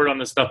yourself short on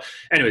this stuff.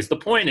 Anyways, the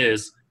point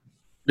is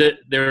that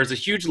there is a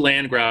huge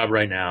land grab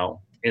right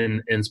now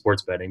in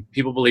sports betting.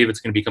 People believe it's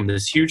going to become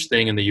this huge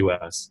thing in the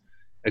U.S.,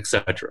 et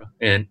cetera.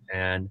 And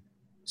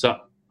so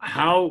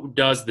how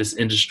does this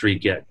industry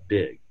get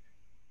big,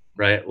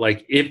 right?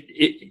 Like,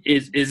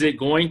 is it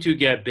going to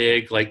get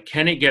big? Like,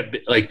 can it get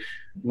big? Like,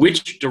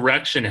 which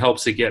direction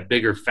helps it get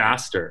bigger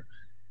faster?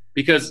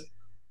 Because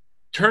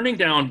turning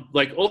down,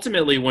 like,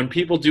 ultimately when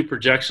people do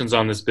projections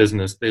on this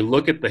business, they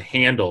look at the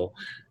handle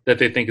that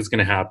they think is going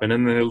to happen,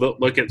 and then they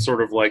look at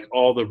sort of like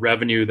all the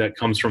revenue that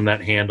comes from that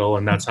handle,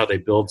 and that's how they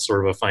build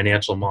sort of a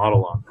financial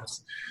model on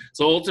this.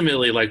 So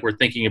ultimately, like, we're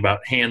thinking about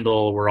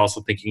handle, we're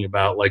also thinking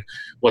about like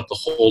what the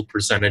hold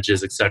percentage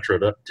is, et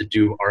cetera, to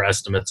do our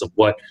estimates of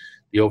what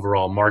the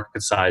overall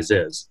market size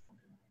is.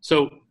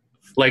 So,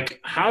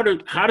 like, how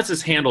does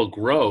this handle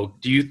grow?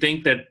 Do you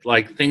think that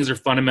like things are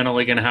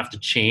fundamentally going to have to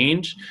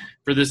change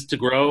for this to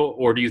grow,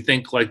 or do you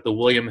think like the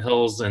William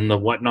Hills and the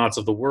whatnots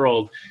of the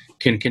world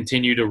can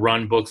continue to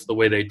run books the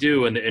way they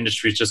do, and the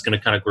industry is just going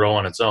to kind of grow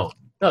on its own?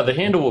 No, the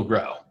handle will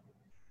grow.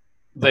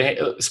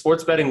 The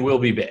sports betting will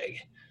be big.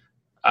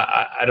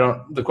 I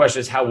don't. The question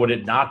is, how would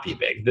it not be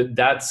big?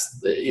 That's,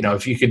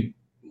 if you could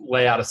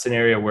lay out a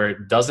scenario where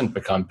it doesn't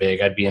become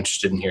big, I'd be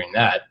interested in hearing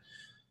that.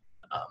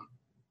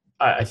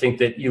 I think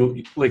that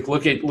you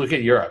look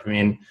at Europe. I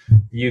mean,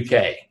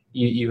 UK,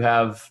 you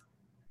have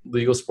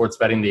legal sports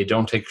betting. They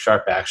don't take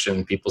sharp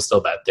action. People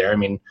still bet there. I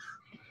mean,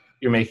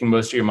 you're making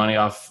most of your money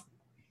off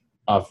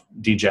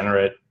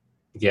degenerate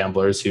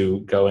gamblers who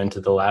go into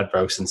the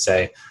Ladbrokes and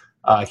say,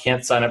 I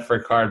can't sign up for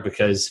a card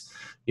because,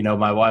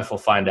 my wife will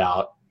find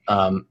out.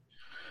 Well,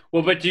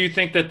 but do you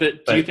think that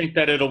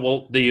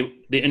the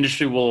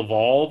industry will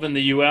evolve in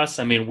the U.S.?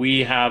 I mean, we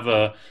have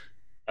the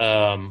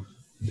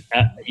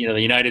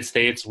United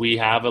States, we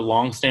have a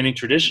longstanding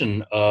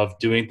tradition of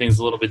doing things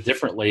a little bit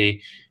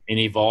differently in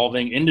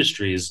evolving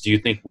industries. Do you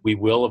think we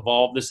will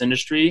evolve this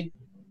industry?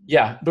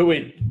 Yeah, but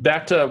wait,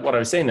 back to what I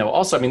was saying though.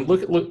 Also, I mean,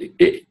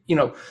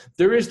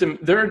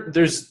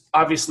 there's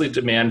obviously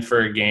demand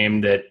for a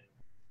game that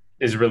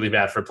is really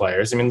bad for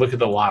players. I mean, look at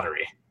the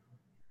lottery.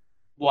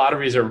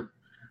 Lotteries are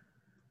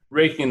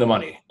raking the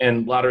money,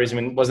 and lotteries, I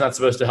mean, was not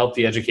supposed to help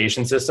the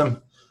education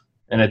system,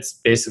 and it's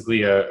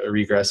basically a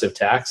regressive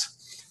tax.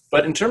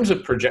 But in terms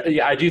of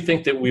I do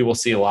think that we will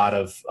see a lot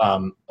of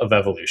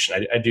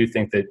evolution. I do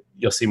think that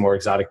you'll see more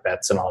exotic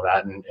bets and all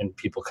that, and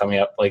people coming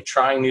up, like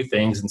trying new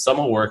things, and some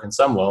will work and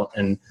some won't.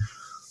 And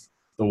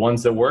the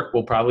ones that work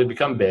will probably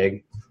become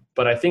big.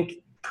 But I think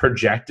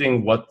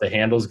projecting what the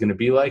handle is going to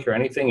be like or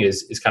anything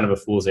is kind of a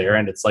fool's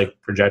errand. It's like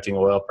projecting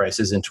oil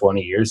prices in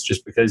 20 years,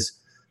 just because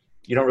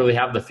you don't really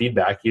have the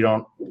feedback.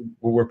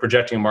 We're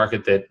projecting a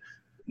market that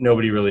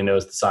nobody really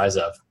knows the size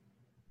of.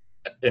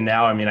 And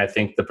now, I mean, I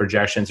think the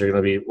projections are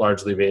going to be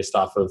largely based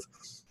off of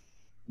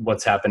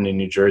what's happened in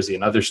New Jersey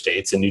and other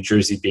states, and New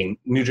Jersey being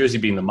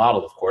the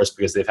model, of course,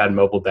 because they've had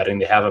mobile betting.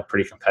 They have a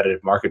pretty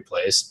competitive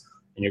marketplace,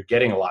 and you're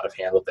getting a lot of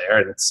handle there.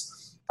 And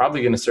it's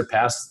probably going to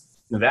surpass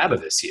Nevada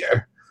this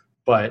year,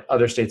 but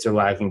other states are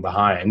lagging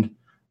behind.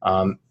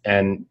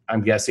 And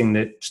I'm guessing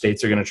that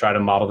states are going to try to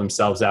model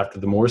themselves after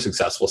the more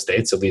successful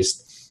states. At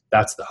least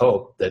that's the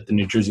hope, that the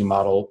New Jersey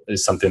model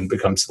is something that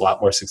becomes a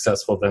lot more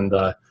successful than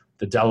the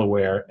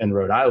Delaware and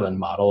Rhode Island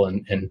model.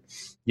 And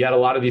yet a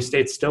lot of these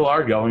states still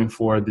are going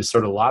for this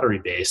sort of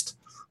lottery-based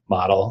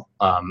model,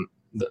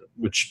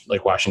 which,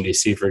 like Washington,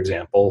 D.C., for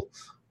example,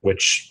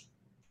 which,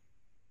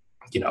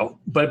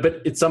 but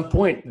at some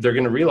point they're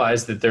going to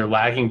realize that they're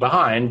lagging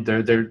behind.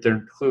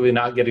 They're clearly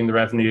not getting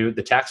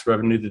the tax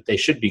revenue that they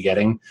should be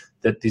getting,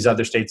 that these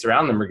other states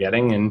around them are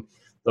getting, and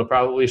they'll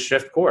probably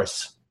shift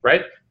course,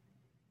 right? At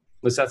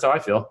least that's how I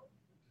feel.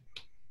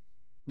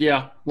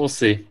 Yeah, we'll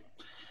see.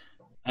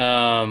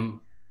 What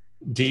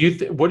do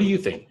you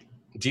think?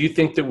 Do you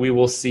think that we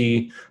will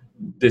see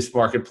this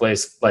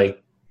marketplace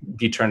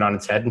be turned on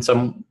its head in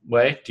some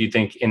way? Do you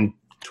think in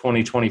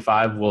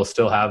 2025 we'll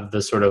still have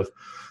the sort of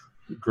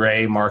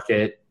gray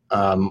market?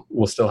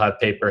 We'll still have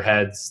paper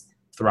heads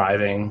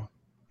thriving,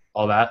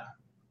 all that?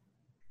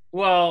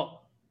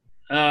 Well,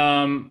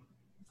 I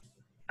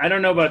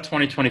don't know about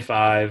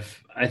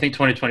 2025. I think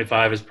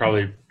 2025 is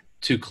probably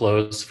too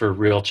close for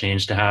real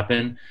change to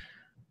happen.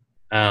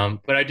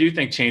 But I do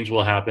think change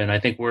will happen. I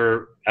think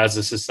we're, as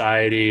a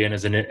society and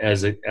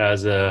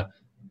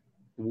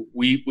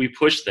we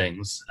push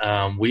things,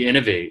 we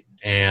innovate,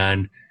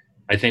 and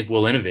I think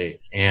we'll innovate.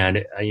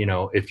 And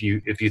if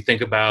you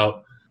think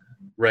about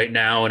right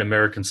now in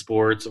American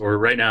sports, or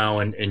right now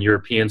in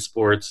European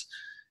sports,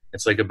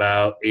 it's like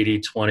about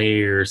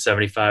 80-20 or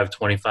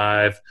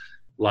 75-25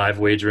 live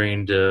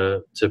wagering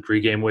to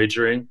pregame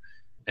wagering,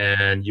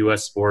 and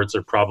U.S. sports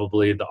are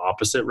probably the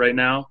opposite right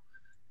now.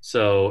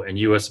 So, and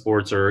U.S.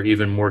 sports are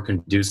even more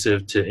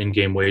conducive to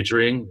in-game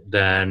wagering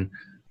than.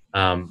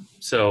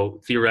 So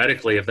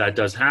theoretically, if that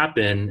does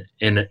happen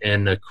in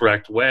the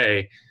correct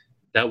way,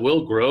 that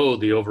will grow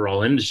the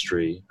overall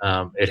industry,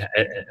 an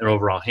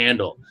overall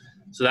handle.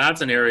 So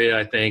that's an area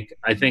I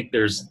think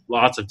there's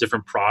lots of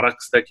different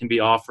products that can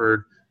be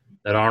offered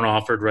that aren't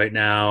offered right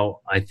now.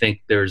 I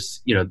think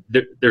there's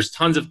there's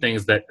tons of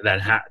things that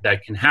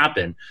can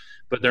happen,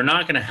 but they're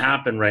not going to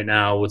happen right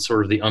now with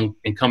sort of the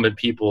incumbent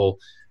people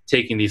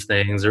taking these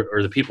things,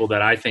 or the people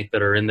that I think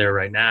that are in there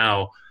right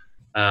now.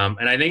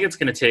 And I think it's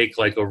going to take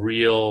like a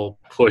real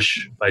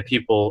push by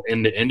people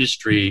in the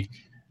industry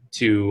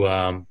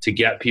to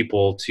get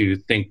people to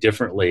think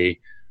differently,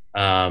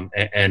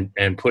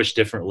 and push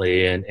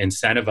differently, and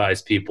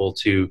incentivize people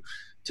to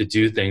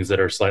do things that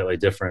are slightly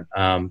different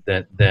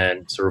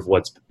than sort of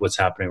what's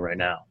happening right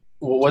now.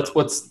 Well,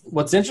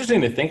 what's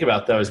interesting to think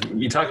about though is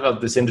you talk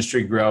about this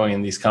industry growing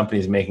and these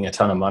companies making a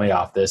ton of money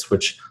off this,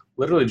 which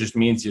literally just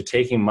means you're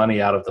taking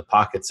money out of the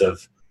pockets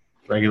of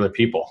regular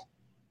people.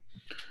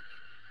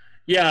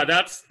 Yeah,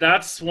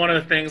 that's one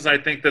of the things I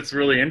think that's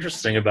really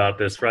interesting about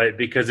this, right?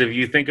 Because if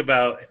you think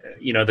about,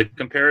 the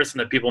comparison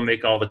that people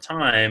make all the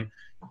time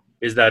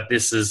is that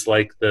this is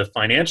like the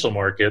financial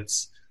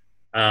markets,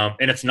 and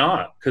it's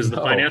not, because the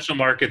financial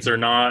markets are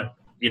not,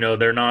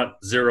 they're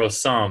not zero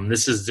sum.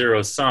 This is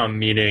zero sum,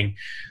 meaning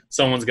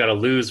someone's got to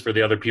lose for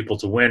the other people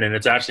to win, and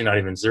it's actually not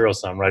even zero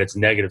sum, right? It's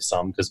negative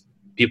sum because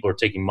people are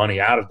taking money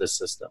out of the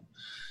system.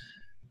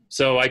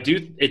 So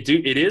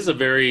it is a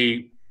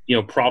very,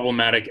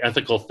 problematic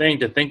ethical thing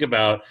to think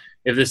about.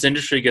 If this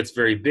industry gets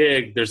very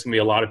big, there's going to be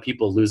a lot of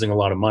people losing a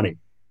lot of money.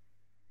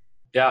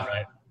 Yeah.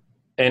 Right.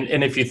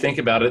 And if you think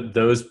about it,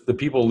 the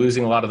people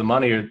losing a lot of the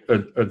money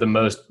are the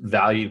most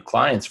valued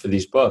clients for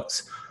these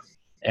books.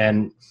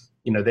 And,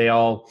 they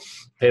all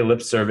pay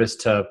lip service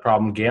to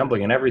problem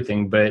gambling and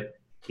everything, but,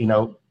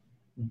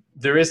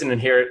 there is an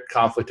inherent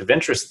conflict of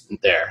interest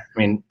there. I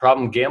mean,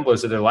 problem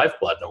gamblers are their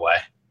lifeblood in a way.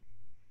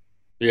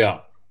 Yeah.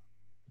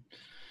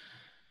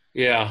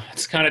 Yeah.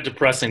 It's kind of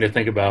depressing to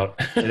think about.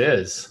 It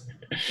is.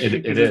 It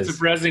It's is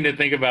depressing to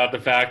think about the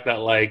fact that,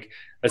 like,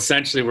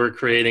 essentially we're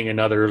creating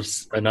another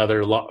what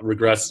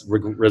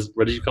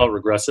did you call it?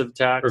 Regressive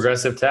tax?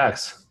 Regressive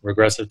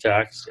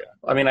tax. Yeah.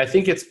 I mean, I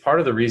think it's part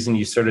of the reason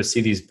you sort of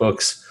see these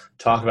books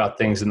talk about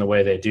things in the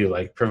way they do,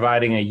 like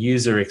providing a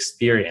user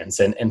experience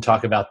and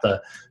talk about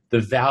the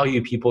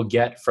value people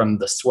get from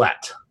the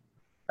sweat.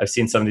 I've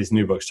seen some of these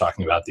new books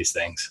talking about these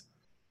things.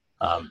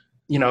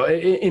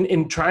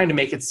 In trying to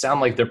make it sound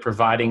like they're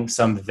providing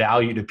some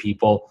value to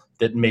people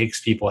that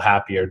makes people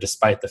happier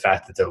despite the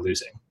fact that they're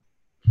losing.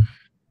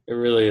 It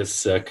really is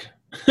sick.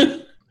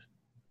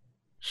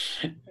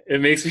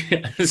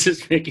 It's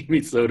just making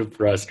me so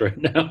depressed right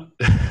now.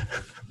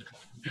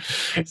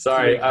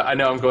 Sorry, I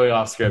know I'm going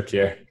off script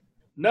here.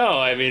 No,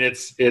 I mean,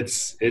 it's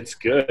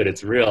good.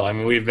 It's real. I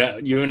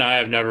mean, you and I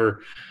have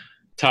never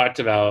talked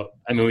about,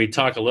 we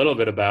talk a little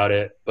bit about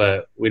it,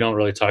 but we don't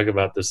really talk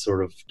about this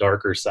sort of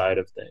darker side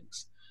of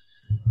things.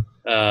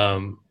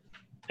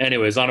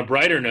 Anyways, on a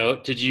brighter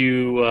note, did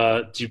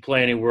you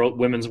play any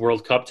Women's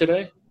World Cup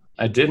today?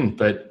 I didn't,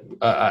 but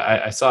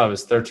I saw it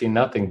was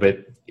 13-0.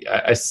 But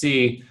I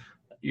see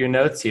your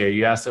notes here.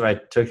 You asked if I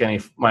took any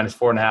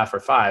 -4.5 or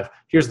 5.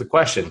 Here's the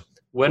question: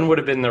 when would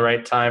have been the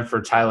right time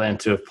for Thailand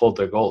to have pulled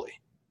their goalie?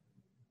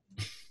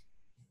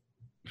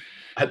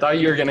 I thought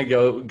you were going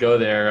to go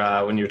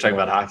there when you were talking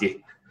about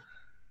hockey.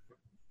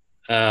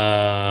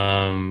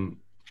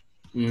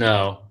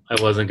 No,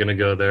 I wasn't going to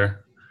go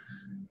there.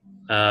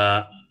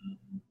 No.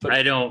 What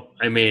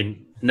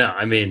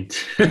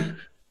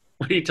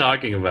are you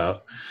talking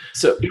about?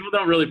 So people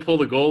don't really pull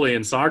the goalie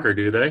in soccer,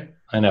 do they?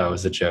 I know, it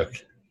was a joke.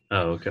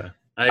 Oh, okay.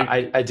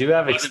 I do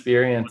have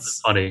experience.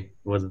 It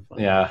wasn't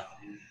funny. Yeah.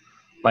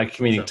 My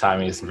comedic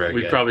timing isn't very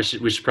good.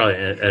 We should probably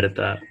edit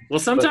that. Well,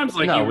 sometimes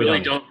you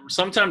really don't.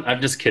 Sometimes I'm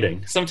just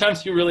kidding.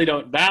 Sometimes you really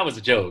don't. That was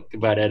a joke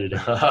about editing.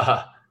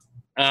 All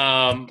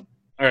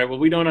right. Well,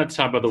 we don't have to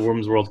talk about the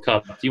Women's World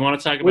Cup. Do you want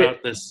to talk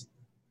about this?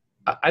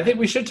 I think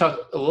we should talk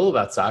a little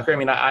about soccer. I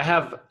mean, I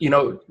have,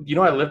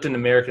 I lived in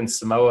American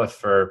Samoa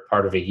for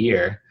part of a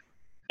year,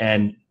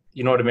 and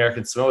you know what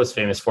American Samoa is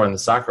famous for in the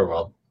soccer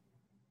world?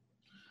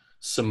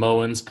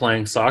 Samoans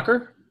playing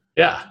soccer?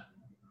 Yeah.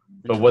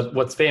 But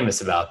what's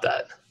famous about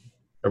that?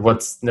 Or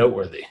what's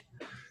noteworthy?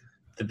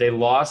 That they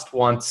lost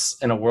once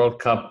in a World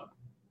Cup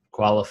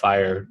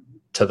qualifier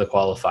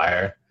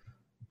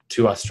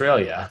to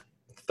Australia,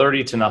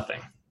 30-0.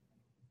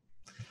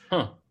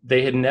 Huh.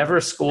 They had never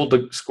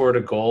scored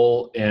a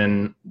goal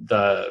in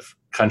the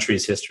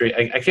country's history.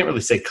 I can't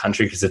really say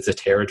country because it's a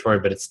territory,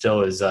 but it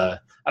still is. I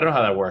don't know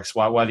how that works.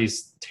 Why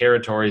these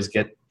territories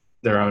get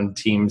their own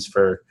teams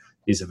for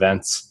these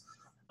events,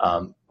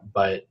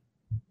 but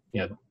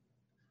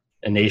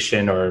a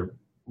nation or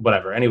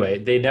whatever. Anyway,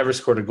 they never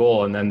scored a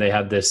goal, and then they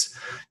had this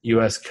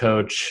U.S.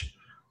 coach.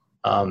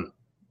 I'm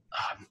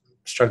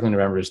struggling to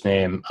remember his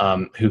name,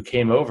 who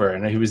came over,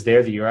 and he was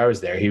there the year I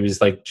was there. He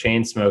was like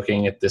chain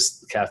smoking at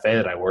this cafe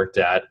that I worked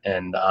at.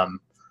 And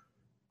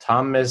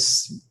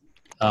Thomas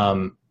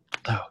Rongen,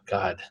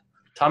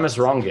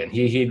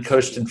 he'd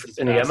coached in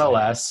the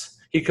MLS.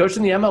 He coached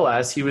in the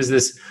MLS. He was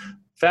this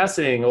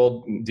fascinating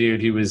old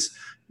dude. He was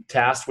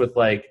tasked with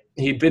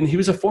he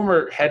was a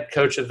former head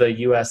coach of the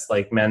U.S.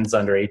 men's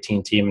under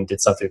 18 team and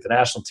did something with the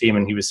national team.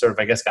 And he was sort of,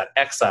 I guess, got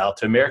exiled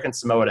to American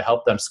Samoa to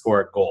help them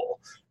score a goal.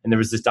 And there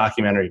was this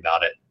documentary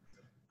about it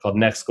called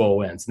Next Goal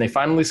Wins. And they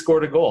finally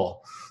scored a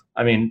goal.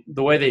 I mean,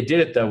 the way they did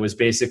it, though, was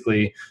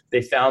basically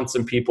they found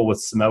some people with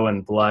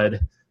Samoan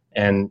blood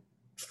and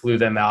flew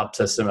them out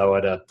to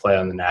Samoa to play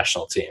on the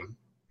national team.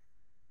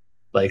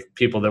 Like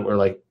people that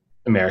were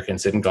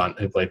Americans who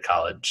played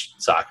college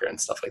soccer and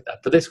stuff like that.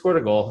 But they scored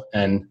a goal,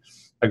 and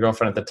my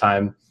girlfriend at the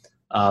time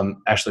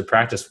actually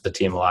practiced with the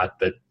team a lot.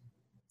 But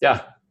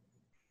yeah,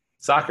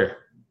 soccer.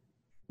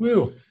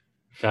 Woo.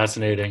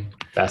 Fascinating.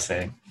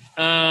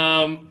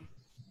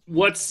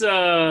 What's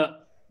your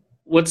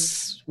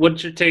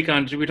take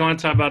on? Do we want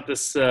to talk about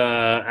this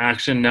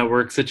Action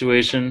Network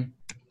situation?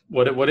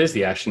 What is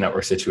the Action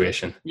Network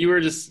situation? You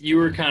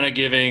were kind of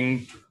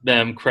giving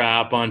them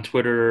crap on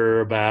Twitter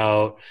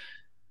about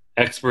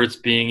experts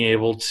being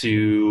able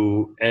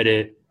to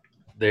edit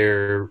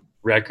their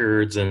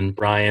records, and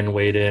Brian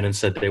weighed in and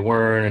said they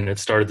weren't, and it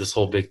started this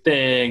whole big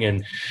thing,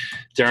 and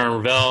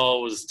Darren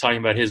Ravel was talking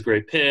about his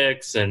great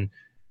picks, and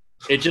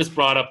it just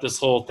brought up this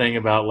whole thing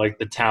about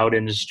the tout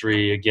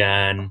industry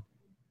again.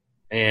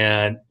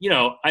 And,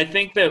 I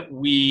think that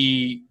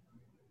we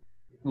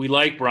we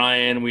like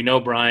Brian, we know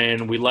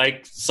Brian, we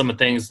like some of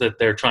the things that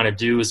they're trying to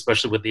do,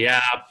 especially with the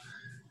app.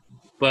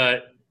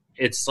 But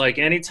it's like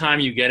anytime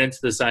you get into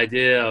this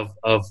idea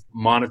of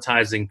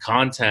monetizing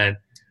content,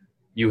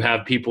 you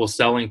have people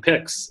selling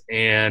picks,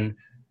 and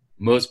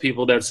most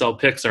people that sell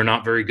picks are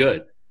not very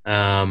good.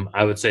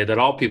 I would say that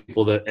all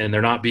people and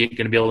they're not going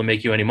to be able to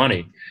make you any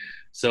money.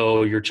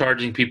 So you're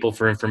charging people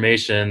for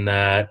information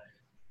that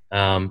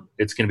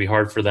it's going to be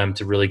hard for them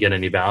to really get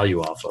any value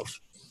off of.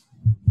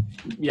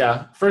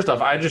 Yeah. First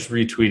off, I just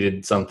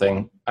retweeted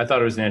something. I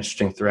thought it was an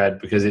interesting thread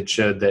because it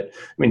showed that,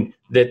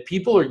 that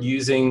people are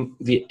using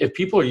if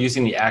people are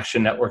using the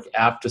Action Network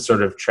app to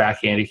sort of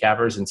track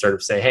handicappers and sort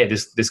of say, hey,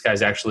 this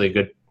guy's actually a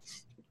good,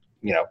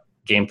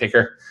 game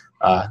picker,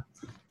 a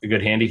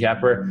good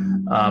handicapper.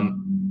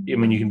 You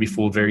can be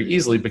fooled very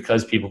easily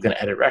because people can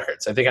edit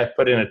records. I think I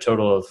put in a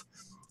total of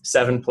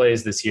 7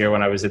 plays this year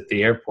when I was at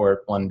the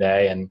airport one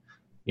day, and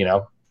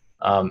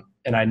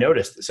and I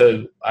noticed.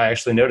 So I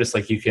actually noticed,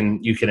 like, you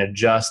can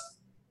adjust.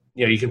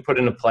 You can put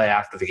in a play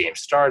after the game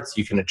starts.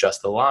 You can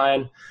adjust the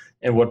line.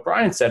 And what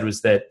Brian said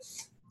was that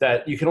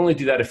you can only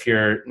do that if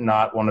you're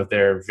not one of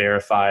their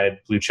verified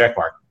blue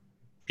checkmark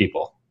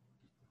people.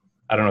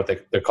 I don't know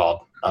what they're called.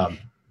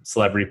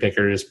 Celebrity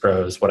pickers,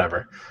 pros,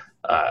 whatever.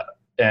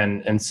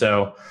 And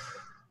so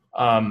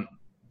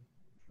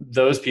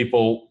those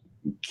people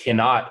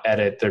cannot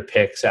edit their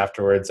picks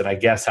afterwards, and I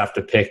guess have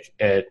to pick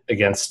it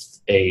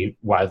against a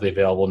widely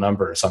available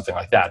number or something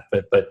like that.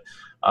 But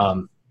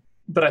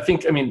I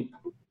think,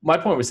 my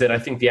point was that I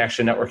think the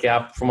Action Network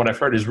app, from what I've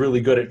heard, is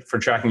really good for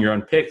tracking your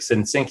own picks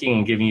and syncing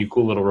and giving you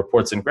cool little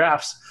reports and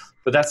graphs.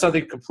 But that's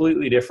something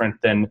completely different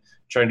than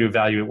trying to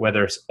evaluate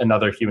whether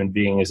another human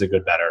being is a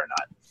good bettor or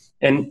not.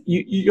 And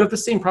you have the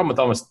same problem with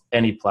almost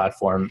any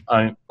platform.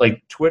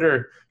 Like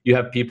Twitter, you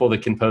have people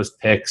that can post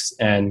picks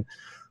and,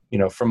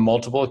 from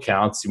multiple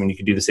accounts. You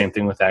can do the same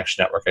thing with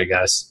Action Network, I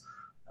guess.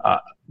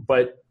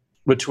 But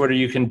with Twitter,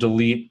 you can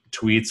delete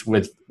tweets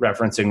with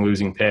referencing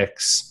losing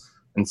picks.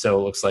 And so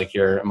it looks like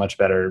you're a much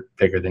better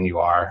picker than you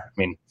are.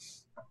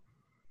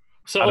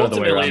 So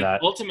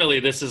ultimately,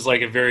 this is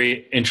like a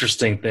very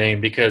interesting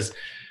thing, because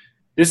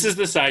this is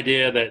this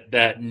idea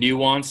that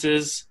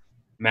nuances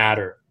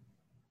matter.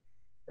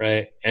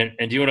 Right.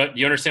 And do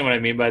you understand what I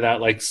mean by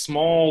that? Like,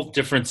 small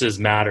differences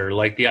matter.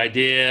 Like the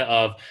idea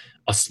of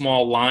a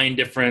small line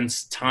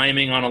difference,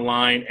 timing on a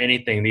line,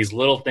 anything. These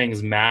little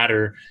things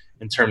matter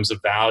in terms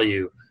of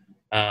value.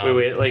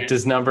 Like,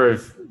 does number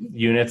of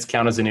units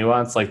count as a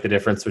nuance? Like the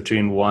difference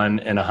between 1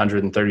 and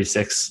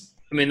 136?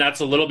 That's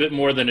a little bit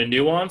more than a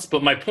nuance.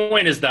 But my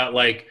point is that,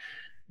 like,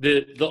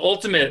 the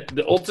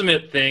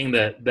ultimate thing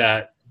that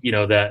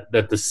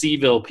the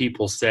Seville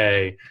people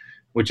say,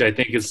 which I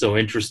think is so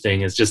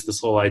interesting, is just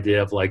this whole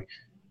idea of like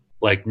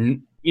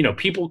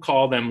people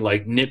call them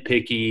like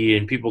nitpicky,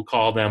 and people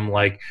call them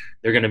like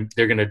they're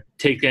gonna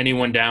take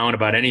anyone down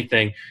about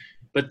anything.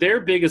 But their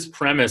biggest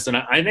premise, and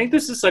I think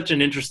this is such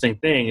an interesting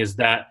thing, is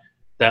that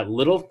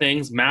little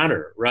things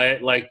matter,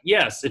 right? Like,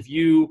 yes, if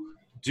you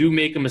do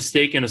make a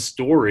mistake in a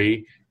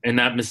story, and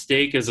that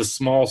mistake is a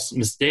small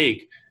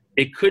mistake,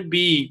 it could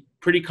be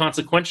pretty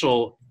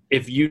consequential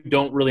if you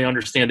don't really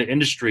understand the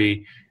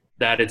industry.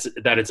 That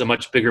it's a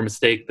much bigger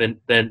mistake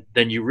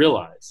than you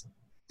realize.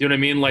 Do you know what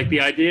I mean? Like, the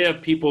idea of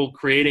people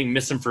creating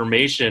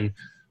misinformation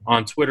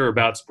on Twitter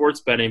about sports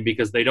betting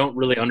because they don't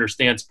really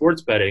understand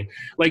sports betting.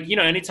 Like,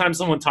 anytime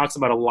someone talks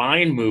about a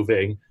line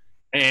moving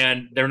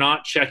and they're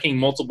not checking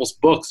multiple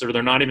books, or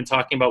they're not even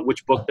talking about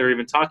which book they're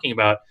even talking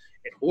about,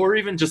 or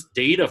even just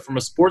data from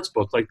a sports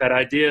book, like that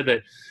idea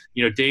that,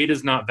 data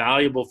is not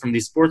valuable from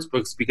these sports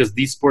books because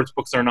these sports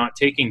books are not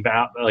taking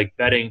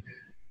betting,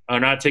 are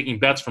not taking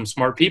bets from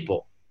smart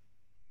people.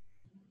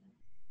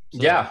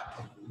 So, yeah,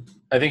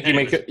 I think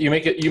you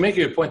make a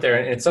good point there,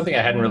 and it's something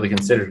I hadn't really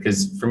considered,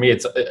 because for me,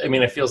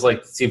 it feels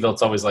like Seville,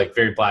 it's always like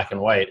very black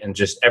and white, and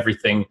just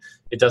everything.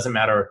 It doesn't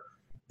matter,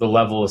 the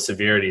level of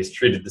severity is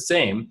treated the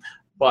same.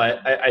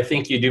 But I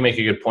think you do make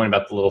a good point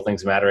about the little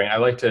things mattering.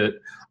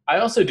 I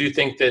also do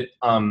think that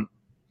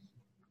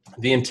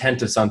the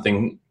intent of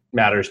something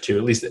matters too.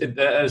 At least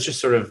that's just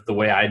sort of the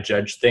way I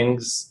judge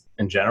things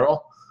in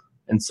general,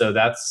 and so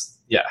that's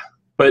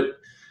But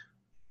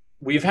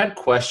we've had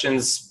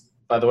questions,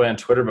 by the way, on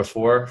Twitter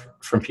before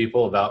from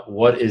people about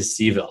what is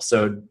Seville.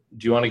 So do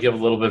you want to give a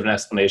little bit of an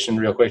explanation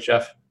real quick,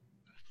 Jeff,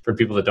 for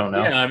people that don't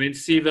know? Yeah,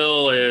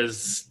 Seville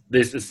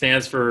it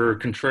stands for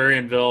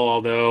Contrarianville,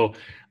 although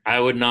I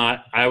would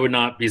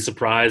not be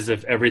surprised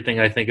if everything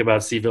I think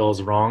about Seville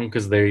is wrong,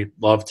 because they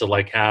love to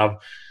have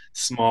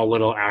small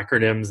little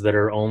acronyms that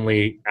are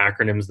only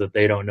acronyms that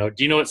they don't know.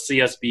 Do you know what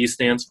CSB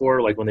stands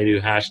for? Like when they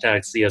do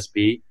hashtag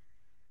CSB?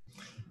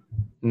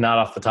 Not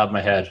off the top of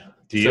my head.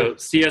 Do you?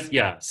 So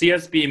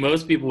CSB,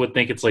 most people would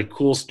think it's like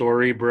cool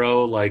story,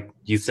 bro. Like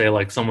you say,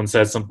 like someone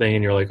says something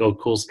and you're like, oh,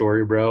 cool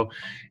story, bro.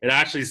 It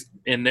actually,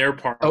 in their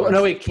part. Oh,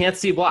 no, wait, can't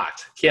see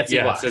blocked. Can't see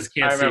blocked. It says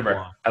can't I remember. see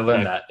blocked. I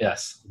learned that,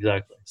 yes.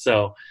 Exactly.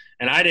 So,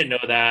 And I didn't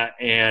know that.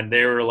 And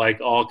they were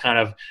like all kind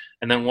of,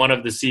 and then one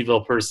of the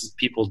Seville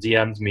people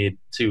DM'd me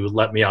to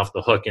let me off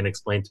the hook and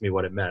explain to me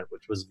what it meant,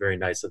 which was very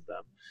nice of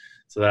them,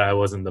 so that I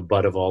wasn't the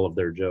butt of all of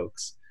their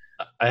jokes.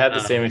 I had the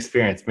same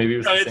experience. Maybe it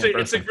was the same person.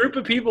 It's a group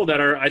of people that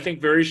are, I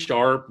think, very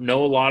sharp,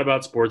 know a lot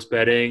about sports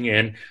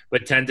betting,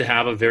 but tend to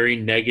have a very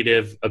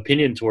negative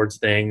opinion towards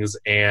things,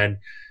 and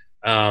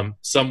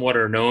somewhat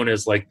are known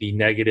as like the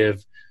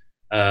negative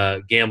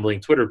gambling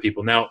Twitter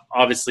people. Now,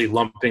 obviously,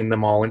 lumping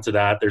them all into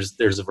that,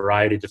 there's a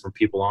variety of different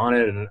people on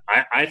it, and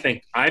I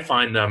think I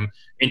find them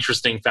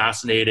interesting,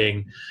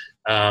 fascinating.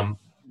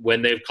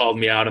 When they've called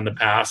me out in the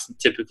past,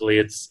 typically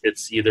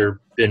it's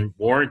either been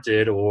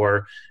warranted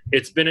or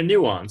it's been a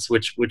nuance,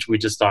 which we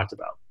just talked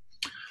about.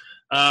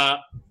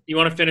 You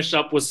want to finish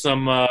up with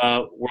some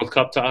World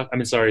Cup talk? I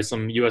mean, sorry,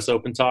 some U.S.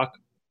 Open talk.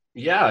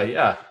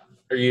 Yeah.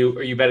 Are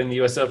you betting the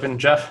U.S. Open,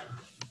 Jeff?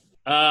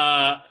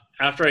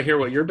 After I hear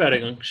what you're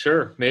betting on,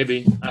 sure,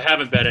 maybe. I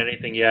haven't bet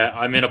anything yet.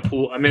 I'm in a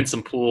pool. I'm in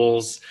some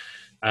pools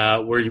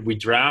where we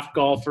draft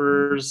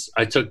golfers.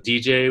 I took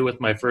DJ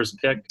with my first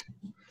pick.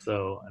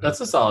 So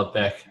that's a solid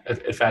pick.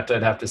 In fact,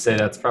 I'd have to say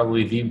that's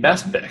probably the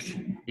best pick.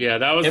 Yeah,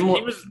 that was.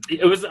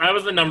 I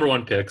was the number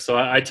one pick, so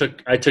I took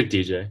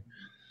DJ.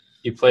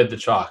 You played the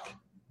chalk.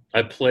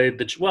 I played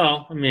the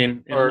well. I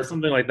mean, or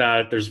something like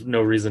that. There's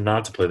no reason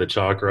not to play the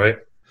chalk, right?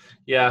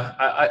 Yeah,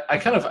 I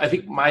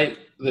think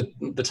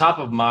the top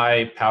of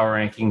my power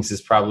rankings is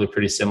probably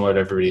pretty similar to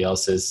everybody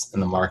else's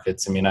in the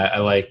markets. I mean, I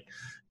like,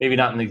 maybe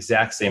not in the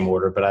exact same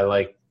order, but I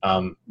like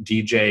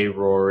DJ,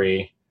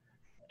 Rory,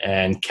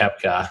 and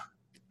Koepka.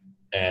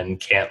 And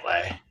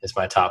Cantlay is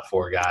my top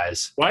four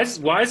guys. Why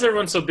is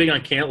everyone so big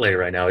on Cantlay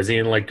right now? Is he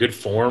in like good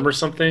form or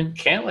something?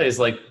 Cantlay is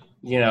like,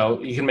 you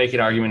can make an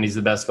argument he's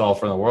the best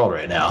golfer in the world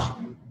right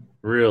now.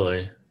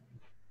 Really?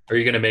 Are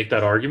you going to make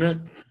that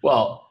argument?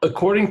 Well,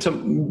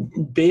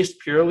 based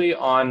purely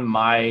on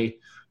my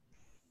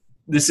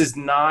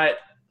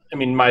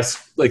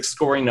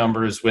scoring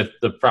numbers with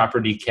the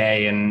proper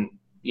DK and,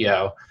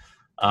 yeah,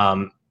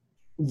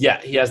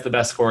 he has the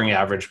best scoring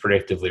average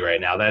predictively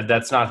right now.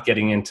 That's not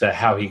getting into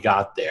how he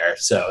got there.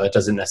 So that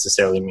doesn't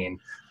necessarily mean,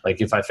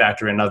 like, if I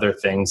factor in other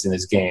things in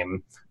his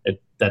game,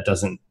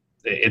 that's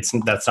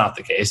not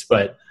the case.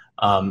 But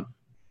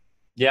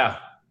yeah,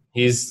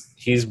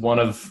 he's one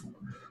of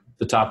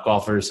the top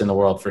golfers in the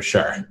world for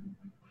sure.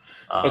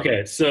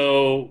 Okay,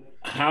 so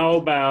how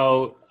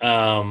about?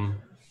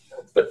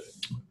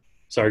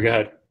 Sorry, go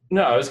ahead.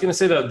 No, I was going to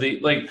say though,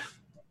 the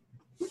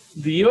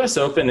U.S.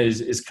 Open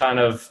is kind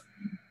of.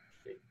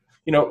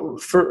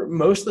 For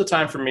most of the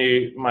time for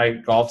me, my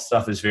golf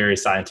stuff is very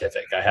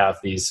scientific. I have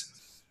these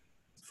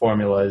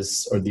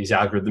formulas or these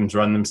algorithms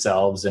run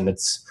themselves, and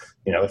it's,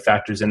 it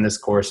factors in this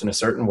course in a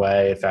certain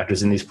way. It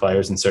factors in these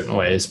players in certain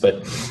ways.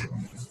 But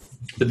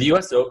the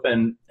U.S.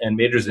 Open and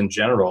majors in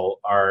general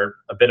are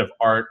a bit of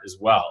art as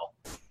well.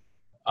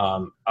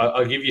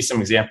 I'll give you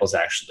some examples,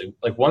 actually.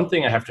 Like, one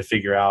thing I have to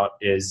figure out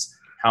is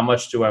how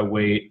much do I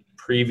weight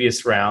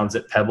previous rounds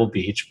at Pebble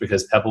Beach,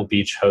 because Pebble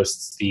Beach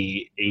hosts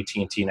the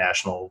AT&T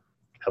National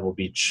Pebble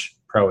Beach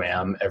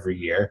Pro-Am every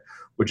year,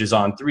 which is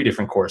on 3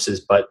 different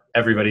courses, but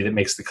everybody that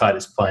makes the cut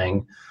is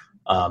playing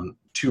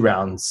 2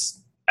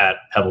 rounds at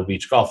Pebble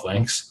Beach golf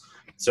links.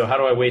 So how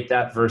do I weight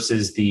that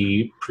versus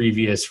the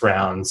previous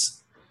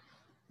rounds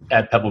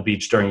at Pebble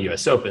Beach during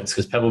U.S. Opens?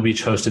 Because Pebble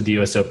Beach hosted the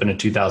U.S. Open in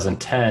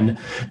 2010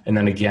 and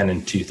then again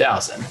in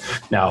 2000.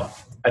 Now,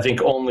 I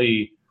think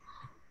only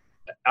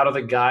out of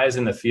the guys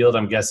in the field,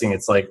 I'm guessing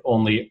it's like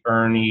only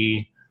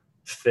Ernie,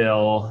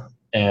 Phil,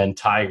 and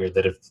Tiger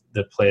that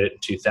played it in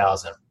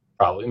 2000.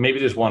 Probably, maybe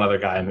there's one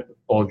other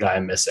old guy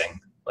missing.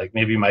 Like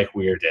maybe Mike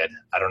Weir did.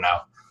 I don't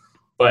know.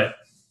 But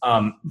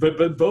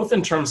both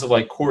in terms of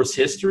like course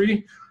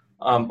history,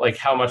 like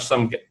how much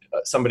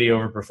somebody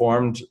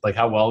overperformed, like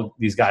how well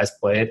these guys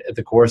played at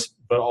the course,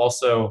 but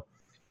also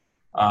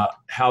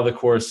how the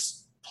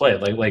course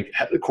played, like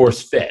the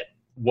course fit.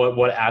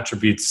 What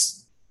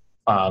attributes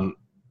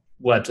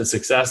led to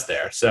success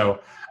there. So,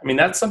 I mean,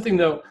 that's something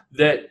though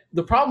that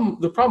the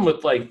problem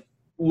with like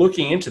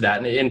looking into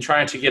that and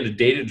trying to get a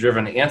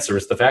data-driven answer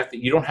is the fact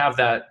that you don't have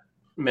that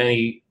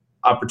many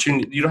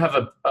opportunities. You don't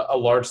have a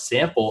large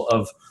sample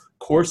of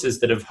courses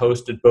that have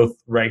hosted both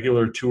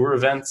regular tour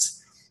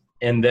events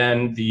and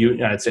then the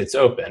United States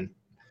Open.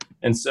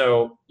 And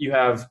so you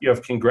have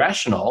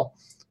Congressional,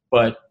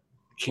 but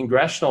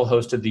Congressional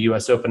hosted the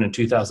U.S. Open in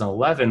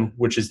 2011,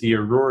 which is the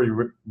year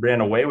Rory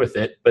ran away with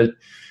it. But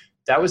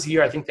that was the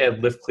year I think they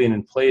had lift clean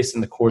in place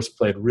and the course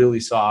played really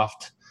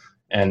soft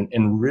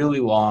and really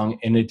long,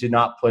 and it did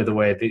not play the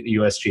way the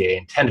USGA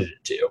intended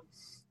it to.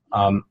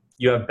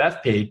 You have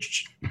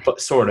Bethpage,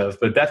 sort of,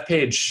 but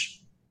Bethpage,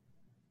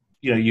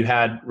 you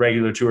had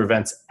regular tour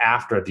events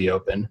after the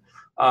Open.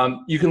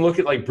 You can look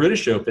at like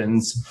British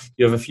Opens.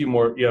 You have a few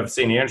more. You have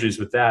St. Andrews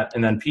with that,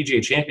 and then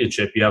PGA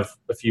Championship. You have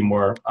a few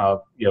more.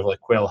 You have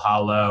like Quail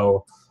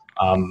Hollow,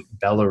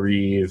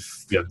 Bellarive.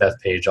 You have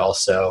Bethpage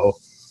also.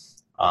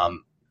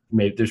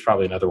 Maybe there's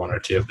probably another one or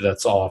two, but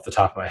that's all off the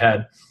top of my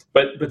head.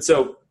 But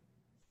so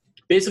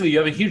basically, you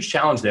have a huge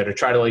challenge there to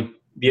try to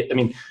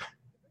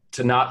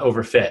to not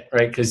overfit,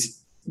 right?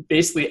 Because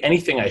basically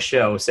anything I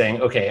show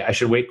saying, okay, I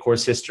should weight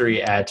course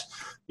history at,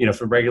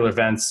 for regular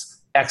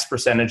events, X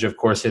percentage of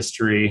course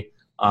history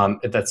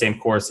at that same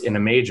course in a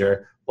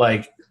major,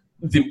 like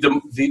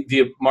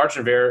the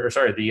margin of error,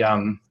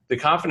 the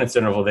confidence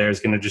interval there is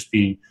going to just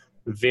be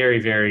very,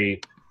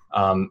 very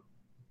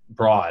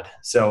broad.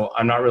 So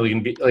I'm not really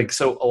going to be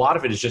so a lot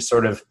of it is just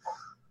sort of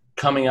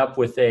coming up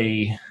with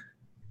a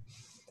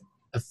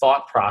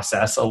thought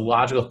process, a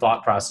logical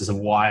thought process of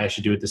why I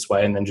should do it this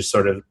way, and then just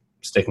sort of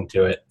sticking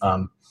to it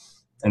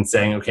and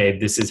saying, okay,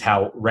 this is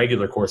how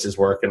regular courses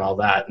work and all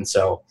that. And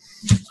so,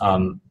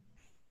 and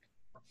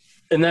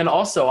then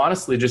also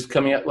honestly, just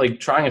coming up,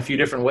 trying a few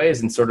different ways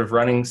and sort of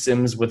running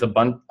sims with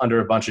under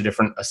a bunch of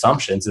different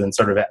assumptions and then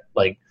sort of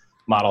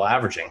model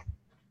averaging.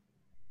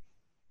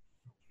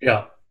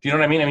 Yeah. Do you know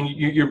what I mean? I mean,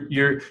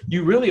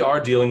 you really are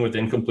dealing with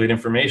incomplete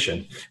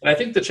information. And I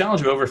think the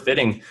challenge of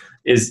overfitting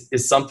is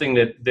something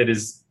that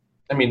is,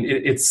 I mean,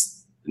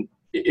 it's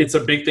a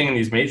big thing in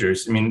these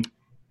majors. I mean,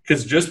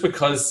 because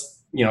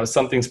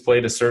something's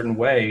played a certain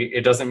way,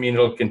 it doesn't mean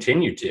it'll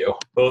continue to,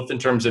 both in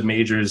terms of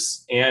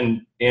majors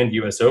and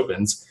US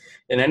Opens.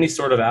 And any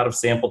sort of out of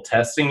sample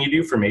testing you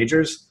do for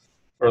majors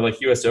or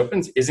US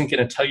Opens isn't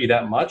going to tell you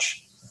that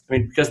much. I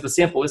mean, because the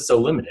sample is so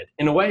limited.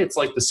 In a way, it's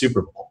like the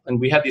Super Bowl. And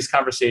we had these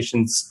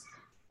conversations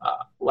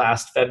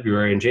last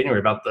February and January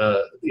about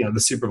the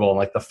Super Bowl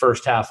and the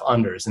first half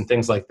unders and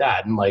things like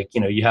that. And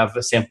you have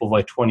a sample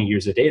of 20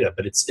 years of data,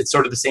 but it's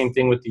sort of the same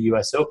thing with the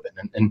US Open.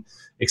 And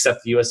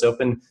except the US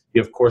Open,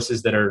 you have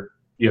courses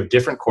you have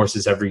different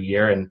courses every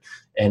year,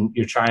 and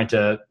you're trying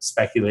to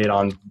speculate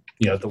on,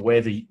 the way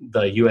the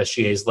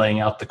USGA is laying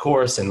out the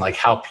course and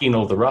how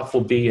penal the rough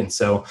will be. And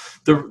so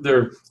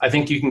I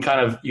think you can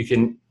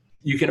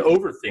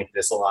overthink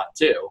this a lot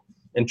too,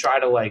 and try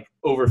to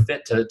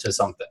overfit to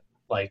something.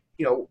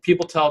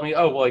 People tell me,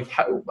 oh, well,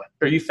 how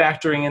are you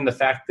factoring in the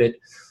fact that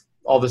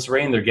all this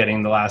rain they're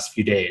getting the last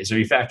few days? Are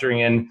you factoring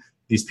in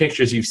these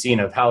pictures you've seen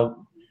of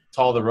how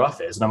tall the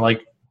rough is? And I'm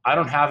like, I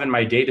don't have in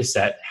my data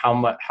set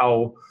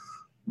how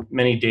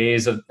many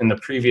days in the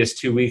previous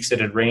 2 weeks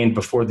it had rained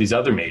before these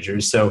other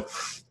majors. So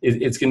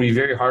it's going to be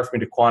very hard for me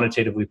to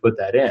quantitatively put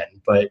that in.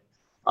 But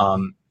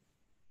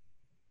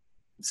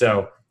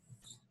so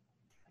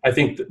I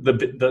think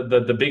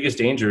the biggest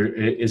danger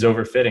is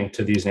overfitting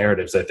to these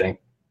narratives, I think.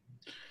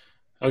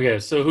 Okay,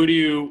 so who do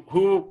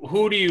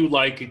you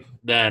like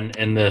then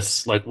in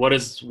this? What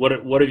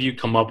have you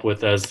come up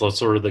with as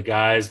sort of the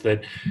guys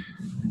that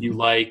you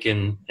like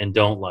and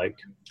don't like?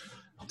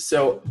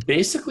 So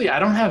basically, I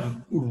don't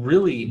have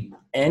really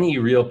any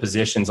real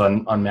positions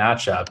on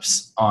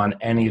matchups on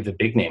any of the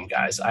big name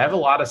guys. I have a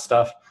lot of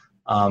stuff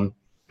on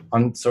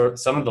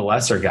some of the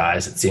lesser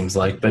guys, it seems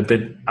like, but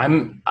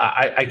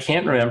I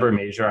can't remember a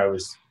major I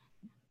was,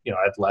 I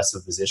had less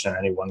of a position on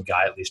any one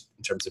guy, at least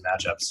in terms of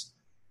matchups.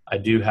 I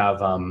do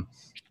have, I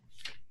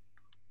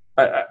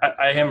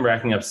am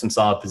racking up some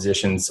solid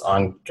positions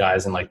on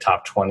guys in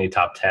top 20,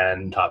 top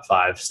 10, top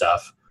 5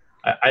 stuff.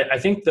 I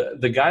think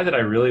the guy that I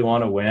really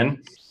want to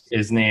win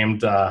is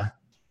named, I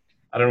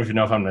don't even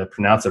know if I'm going to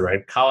pronounce it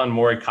right, Collin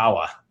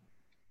Morikawa.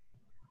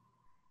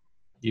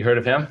 You heard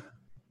of him?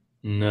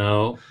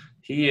 No.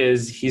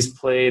 He's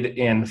played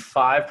in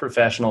 5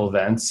 professional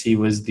events. He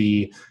was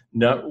the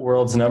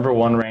world's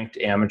 #1 ranked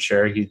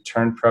amateur. He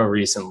turned pro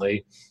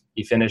recently.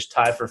 He finished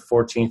tied for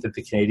 14th at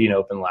the Canadian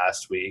Open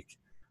last week.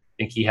 I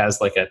think he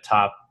has a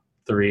top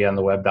 3 on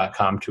the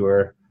web.com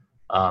tour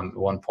at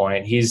one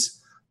point.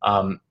 He's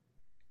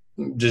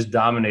just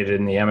dominated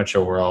in the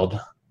amateur world.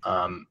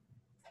 And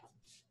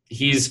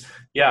he's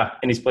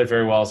played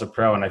very well as a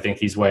pro, and I think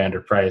he's way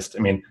underpriced.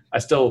 I mean, I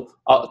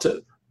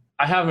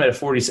have him at a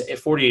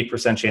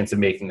 48% chance of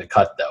making the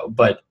cut though.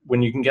 But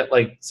when you can get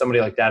somebody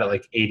like that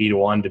at 80 to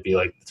 1 to be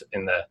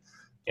in the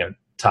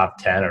top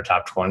 10 or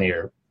top 20,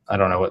 or I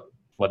don't know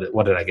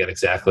what did I get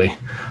exactly?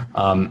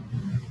 I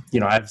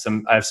have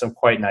some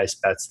quite nice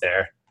bets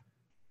there.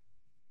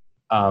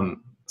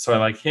 So I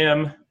like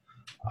him.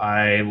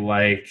 I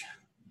like,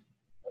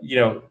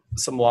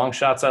 some long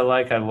shots. I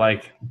like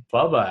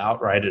Bubba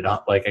outright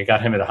I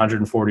got him at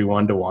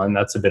 141 to 1.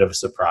 That's a bit of a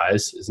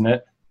surprise, isn't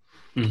it?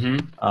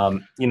 Mm-hmm.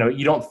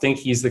 You don't think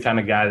he's the kind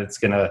of guy that's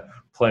going to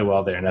play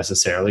well there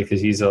necessarily, because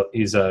he's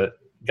a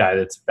guy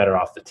that's better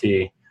off the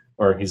tee,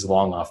 or he's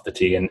long off the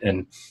tee.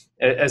 And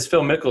as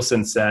Phil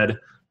Mickelson said,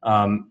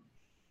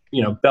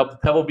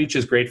 Pebble Beach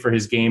is great for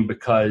his game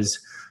because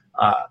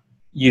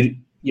you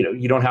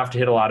don't have to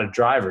hit a lot of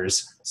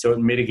drivers, so it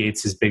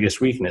mitigates his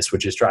biggest weakness,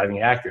 which is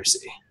driving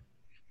accuracy.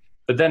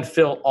 But then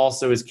Phil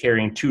also is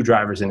carrying 2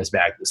 drivers in his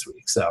bag this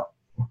week, so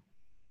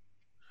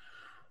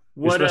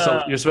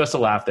you're supposed to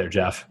laugh there,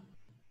 Jeff.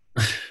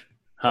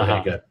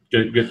 Okay,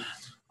 good.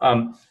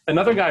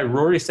 Another guy,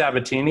 Rory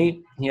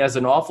Sabatini, he has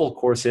an awful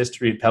course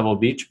history at Pebble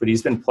Beach, but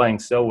he's been playing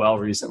so well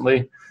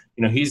recently.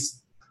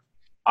 He's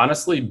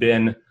honestly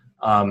been,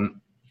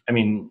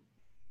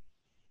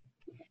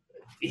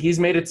 he's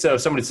made it so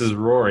if somebody says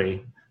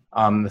Rory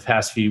the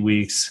past few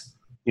weeks,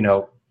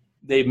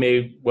 they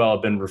may well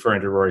have been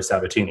referring to Rory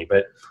Sabatini,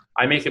 but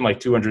I make him like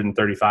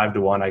 235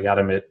 to 1. I got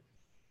him at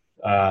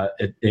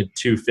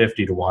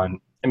 250 to 1.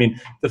 I mean,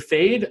 the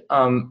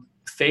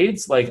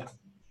fades like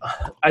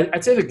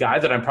I'd say the guy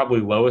that I'm probably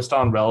lowest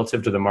on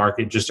relative to the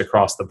market just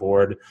across the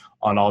board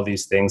on all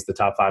these things, the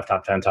top 5,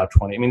 top 10, top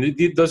 20. I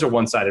mean, those are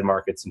one-sided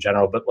markets in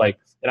general, but like,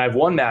 and I have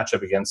one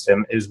matchup against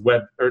him is is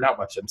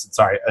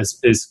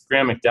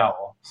Graham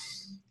McDowell.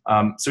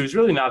 So he's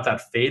really not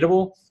that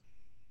fadeable.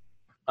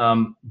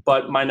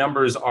 But my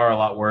numbers are a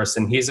lot worse.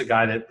 And he's a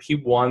guy that he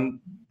won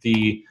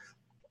the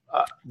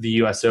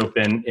US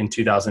Open in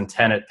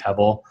 2010 at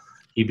Pebble.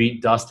 He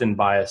beat Dustin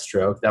by a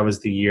stroke. That was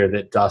the year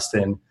that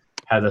Dustin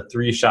had a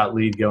 3-shot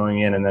lead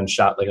going in and then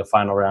shot like a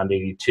final round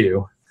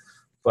 82.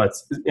 And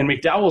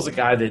McDowell's a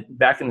guy that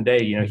back in the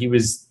day, you know, he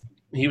was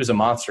a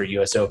monster at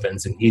US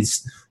Opens, and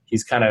he's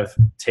kind of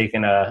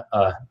taken a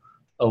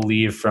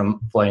leave from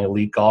playing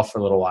elite golf for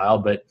a little while,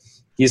 but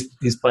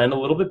he's playing a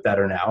little bit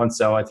better now. And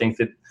so I think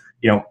that,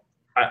 you know,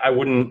 I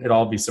wouldn't at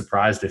all be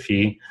surprised if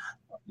he,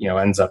 you know,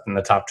 ends up in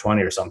the top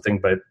 20 or something,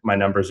 but my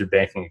numbers are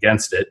banking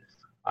against it.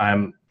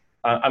 I'm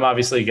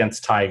obviously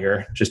against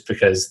Tiger just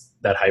because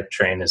that hype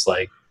train is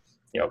like,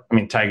 you know, I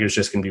mean, Tiger's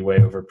just going to be way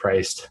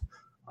overpriced.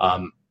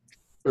 Or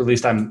at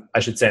least I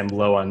should say I'm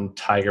low on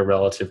Tiger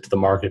relative to the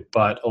market,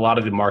 but a lot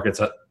of the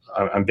markets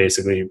I'm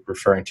basically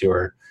referring to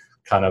are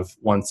kind of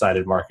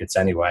one-sided markets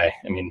anyway.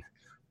 I mean,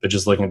 but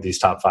just looking at these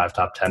top 5,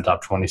 top 10,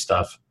 top 20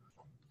 stuff.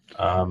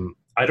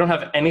 I don't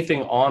have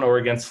anything on or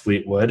against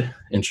Fleetwood,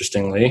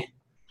 interestingly.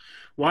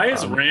 Why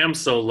is Rahm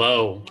so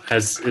low?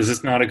 Is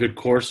this not a good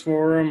course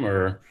for him,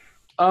 or?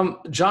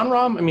 Jon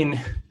Rahm, I mean,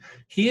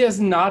 he has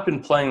not been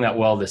playing that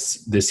well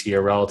this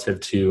year relative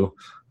to,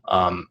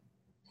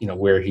 you know,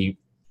 where he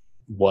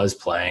was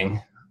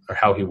playing or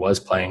how he was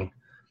playing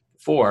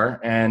before.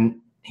 And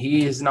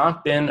he has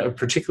not been a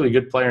particularly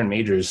good player in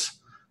majors.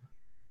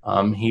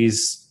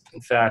 He's,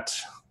 in fact,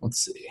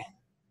 let's see.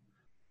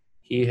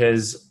 He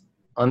has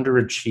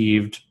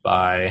underachieved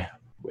by,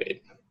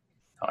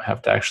 I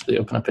have to actually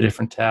open up a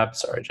different tab.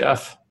 Sorry,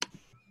 Jeff.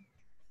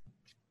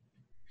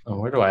 Oh,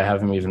 where do I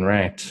have him even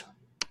ranked?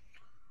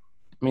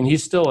 I mean,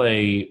 he's still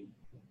a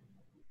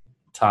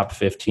top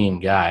 15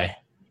 guy,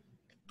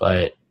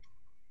 but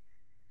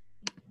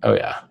oh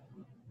yeah.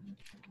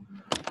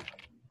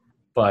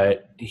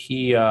 But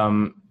he's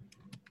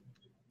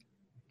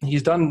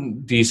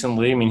done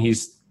decently. I mean,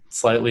 he's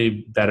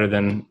slightly better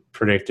than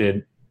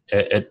predicted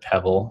at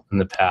Pebble in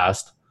the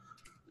past.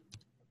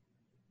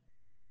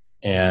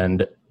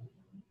 And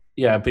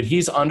yeah, but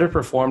he's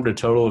underperformed a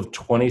total of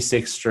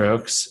 26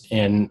 strokes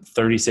in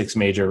 36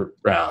 major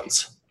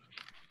rounds.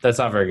 That's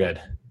not very good.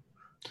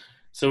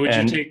 So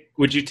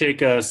would you take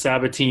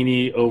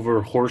Sabatini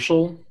over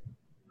Horschel?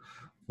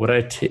 Would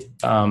I take?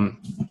 You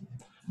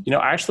know,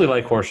 I actually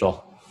like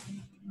Horschel,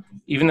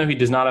 even though he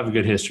does not have a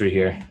good history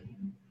here.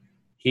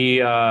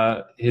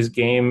 His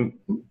game,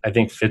 I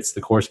think, fits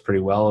the course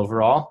pretty well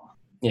overall.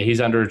 Yeah, he's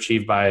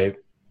underachieved by,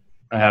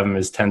 I have him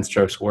as 10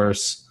 strokes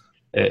worse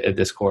at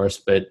this course,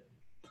 but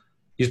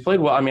he's played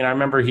well. I mean, I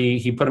remember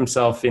he put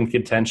himself in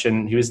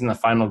contention. He was in the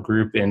final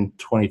group in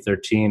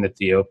 2013 at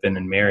the Open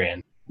in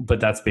Marion, but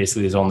that's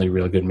basically his only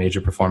real good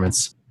major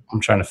performance. I'm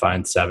trying to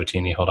find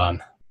Sabatini. Hold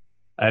on.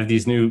 I have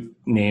these new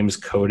names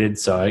coded,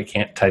 so I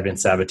can't type in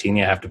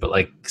Sabatini. I have to put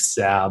like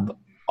Sab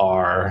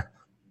R001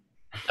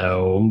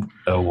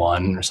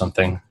 or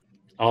something.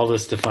 All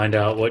this to find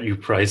out what you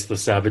price the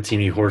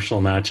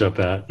Sabatini-Horschel matchup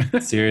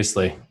at.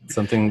 Seriously,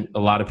 something a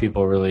lot of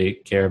people really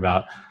care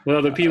about.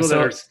 Well, the people that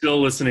are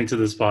still listening to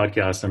this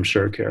podcast, I'm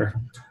sure, care.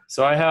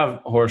 So I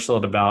have Horschel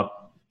at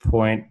about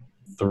 0.3,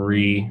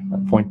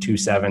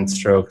 0.27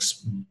 strokes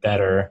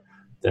better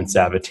than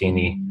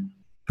Sabatini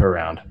per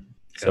round.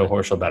 So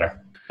Horschel better.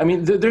 I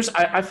mean,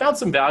 I found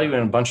some value in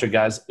a bunch of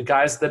guys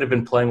that have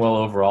been playing well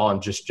overall, and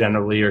just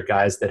generally are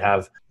guys that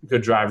have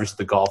good drivers of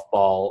the golf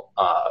ball,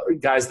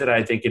 guys that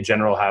I think in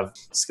general have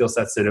skill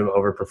sets that have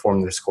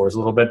overperformed their scores a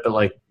little bit,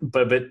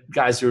 but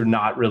guys who are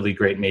not really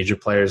great major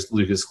players.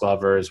 Lucas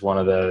Glover is one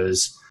of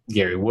those.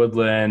 Gary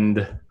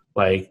Woodland,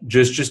 like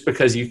just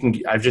because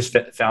I've just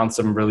found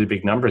some really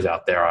big numbers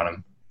out there on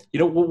him. You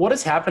know, what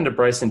has happened to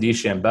Bryson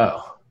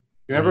DeChambeau?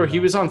 Remember, he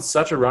was on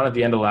such a run at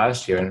the end of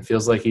last year, and it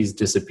feels like he's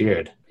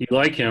disappeared. You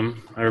like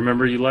him. I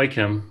remember you like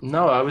him.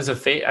 No, I was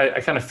I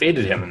kind of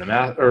faded him in the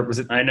math, or was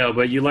it? I know,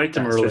 but you liked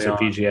him early on.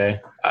 PGA.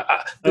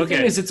 The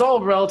thing is, it's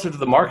all relative to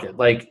the market.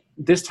 Like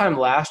this time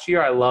last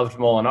year, I loved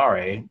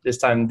Molinari. This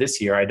time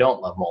this year, I don't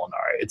love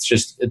Molinari.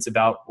 It's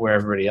about where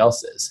everybody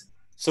else is.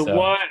 So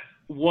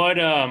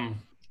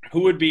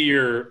who would be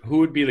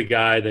the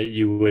guy that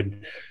you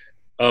would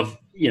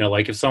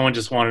like if someone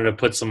just wanted to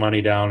put some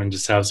money down and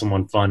just have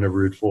someone fun to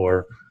root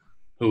for,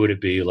 who would it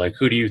be? Like,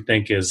 who do you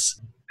think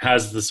has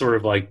the sort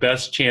of like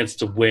best chance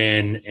to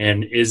win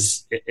and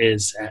is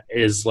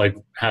like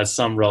has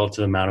some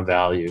relative amount of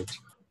value?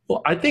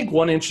 Well, I think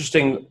one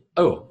interesting.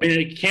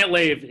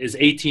 Cantlay is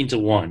 18 to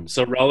 1.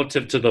 So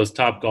relative to those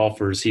top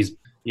golfers,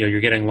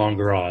 you're getting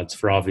longer odds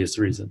for obvious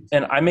reasons.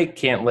 And I make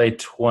Cantlay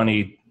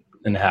 20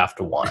 1.5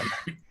 to 1.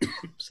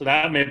 So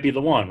that may be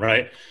the one,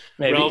 right?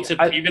 Maybe.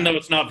 Even though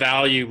it's not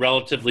value,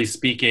 relatively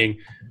speaking,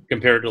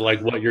 compared to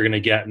like what you're going to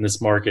get in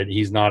this market,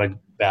 he's not a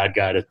bad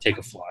guy to take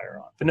a flyer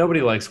on. But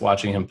nobody likes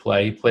watching him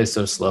play. He plays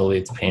so slowly,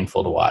 it's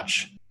painful to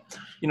watch.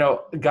 You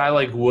know, a guy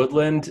like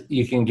Woodland,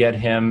 you can get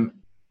him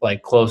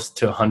like close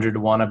to 100 to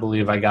 1. I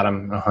believe I got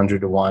him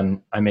 100 to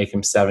 1. I make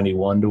him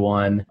 71 to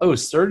 1. Oh,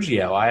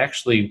 Sergio. I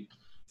actually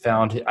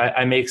found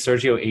I make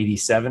Sergio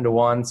 87 to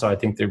 1. So I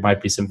think there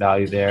might be some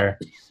value there.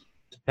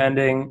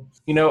 Depending,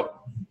 you know,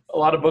 a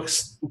lot of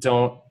books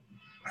don't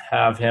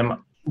have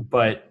him,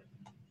 but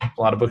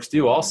a lot of books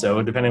do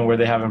also, depending on where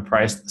they have him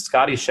priced.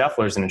 Scotty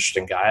Scheffler is an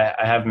interesting guy.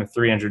 I have him at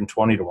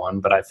 320 to 1,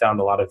 but I found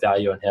a lot of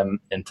value in him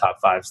in top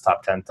 5s,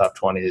 top 10, top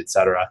 20,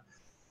 etc.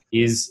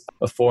 He's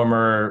a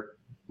former,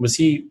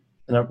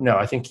 no,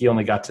 I think he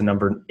only got to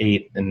number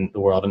 8 in the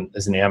world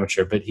as an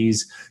amateur, but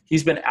he's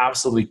been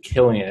absolutely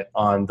killing it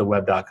on the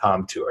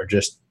web.com tour,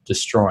 just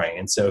destroying.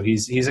 And so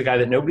he's a guy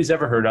that nobody's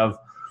ever heard of,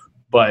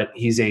 but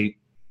he's a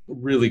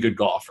really good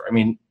golfer. I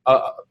mean,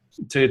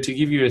 to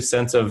give you a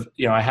sense of,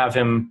 you know, I have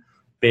him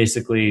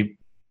basically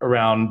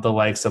around the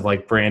likes of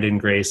like Brandon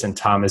Grace and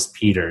Thomas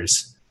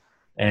Peters,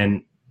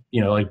 and, you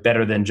know, like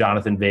better than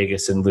Jonathan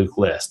Vegas and Luke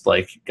List,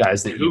 like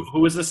guys that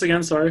who is this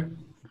again? Sorry.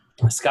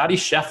 Scotty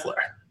Scheffler.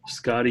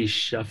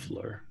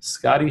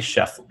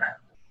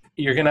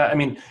 You're going to, I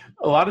mean,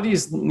 a lot of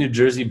these New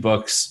Jersey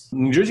books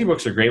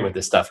are great with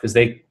this stuff because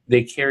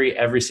they carry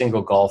every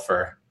single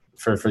golfer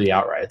for the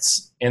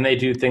outrights. And they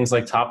do things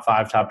like top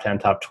 5, top 10,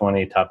 top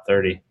 20, top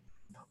 30.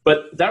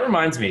 But that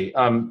reminds me,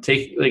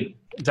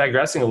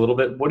 digressing a little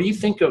bit, what do you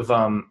think of,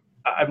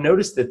 I've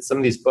noticed that some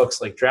of these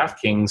books like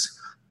DraftKings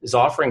is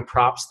offering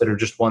props that are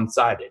just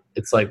one-sided.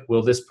 It's like,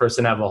 will this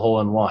person have a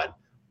hole-in-one,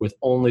 with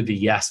only the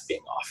yes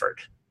being offered?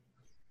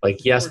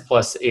 Like yes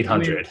plus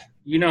 800. I mean,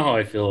 you know how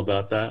I feel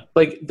about that.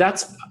 Like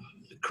that's,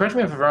 correct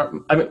me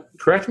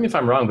if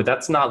I'm wrong, but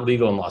that's not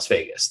legal in Las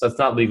Vegas. That's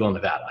not legal in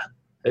Nevada.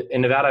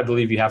 In Nevada, I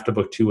believe you have to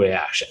book two-way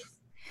action.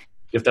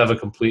 You have to have a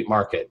complete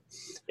market.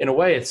 In a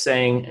way, it's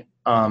saying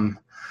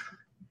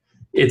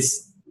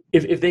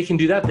if they can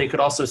do that, they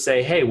could also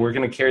say, hey, we're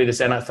going to carry this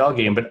NFL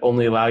game, but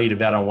only allow you to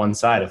bet on one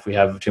side if we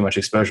have too much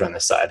exposure on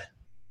this side,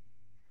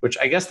 which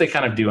I guess they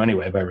kind of do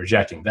anyway by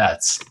rejecting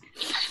bets.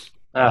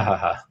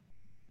 Yeah.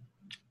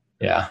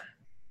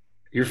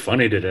 You're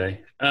funny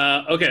today.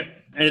 Okay.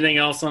 Anything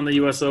else on the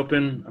U.S.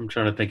 Open? I'm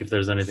trying to think if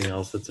there's anything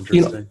else that's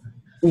interesting.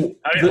 How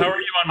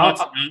are you on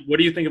Matsuyama? What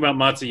do you think about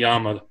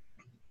Matsuyama?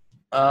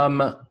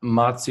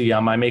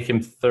 Matsuyama, I make him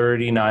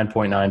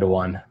 39.9 to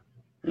 1.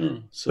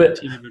 So a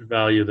teeny bit of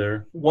value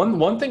there.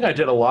 One thing I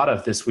did a lot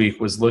of this week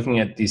was looking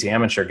at these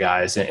amateur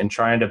guys and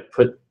trying to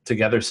put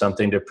together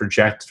something to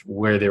project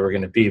where they were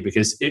going to be,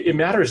 because it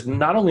matters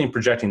not only in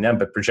projecting them,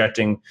 but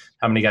projecting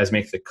how many guys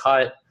make the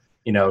cut,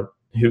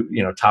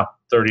 top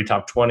 30,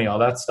 top 20, all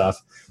that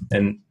stuff.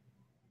 And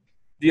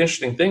the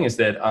interesting thing is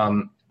that,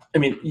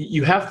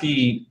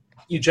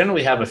 you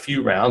generally have a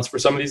few rounds for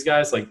some of these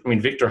guys. Like,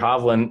 Victor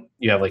Hovland,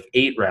 you have like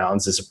 8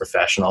 rounds as a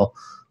professional.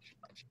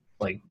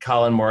 Like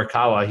Colin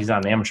Morikawa, he's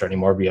not an amateur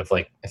anymore, but you have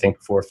like, I think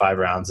 4 or 5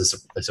 rounds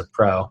as a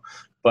pro.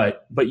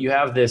 But you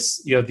have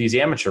these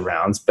amateur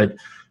rounds. But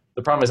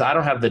the problem is I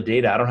don't have the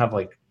data. I don't have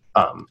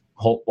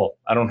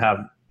I don't have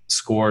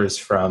scores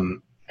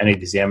from any of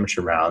these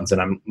amateur rounds, and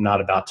I'm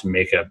not about to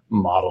make a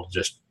model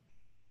just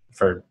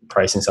for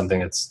pricing something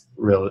that's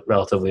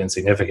relatively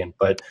insignificant.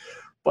 But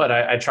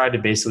I tried to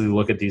basically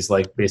look at these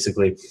like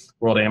basically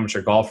world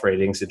amateur golf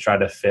ratings and try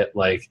to fit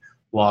like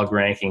log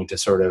ranking to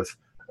sort of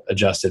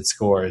adjusted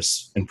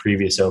scores in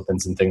previous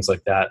opens and things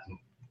like that,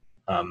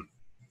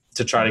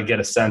 to try to get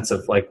a sense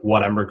of like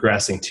what I'm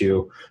regressing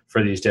to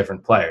for these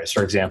different players.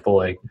 For example,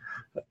 like,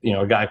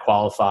 a guy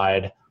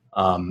qualified,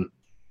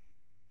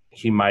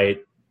 he might,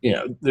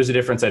 there's a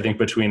difference, I think,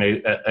 between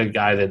a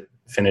guy that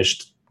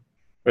finished,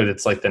 or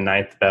that's like the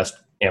 9th best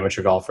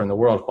amateur golfer in the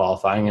world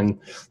qualifying, and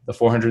the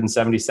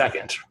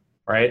 472nd,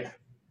 right?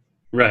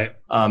 Right.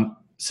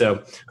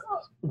 So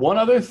one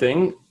other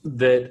thing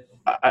that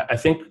I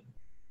think,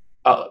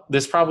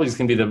 this probably is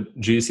going to be the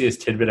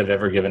juiciest tidbit I've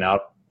ever given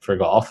out for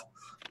golf,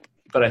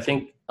 but I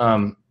think,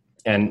 and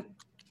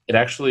it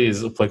actually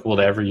is applicable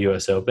to every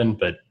U.S. Open,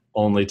 but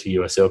only to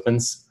U.S.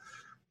 Opens,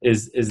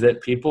 is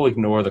that people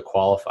ignore the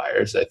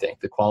qualifiers. I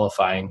think the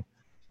qualifying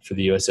for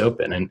the U.S.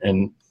 Open,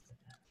 and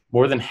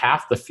more than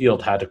half the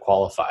field had to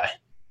qualify,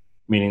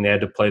 meaning they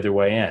had to play their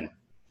way in,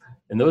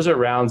 and those are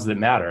rounds that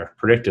matter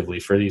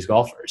predictably for these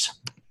golfers.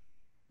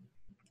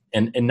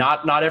 And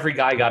not every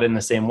guy got in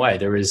the same way.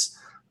 There was.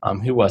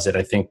 Who was it?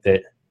 I think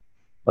that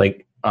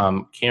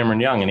Cameron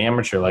Young, an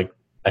amateur,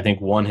 I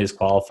think won his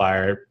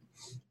qualifier,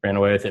 ran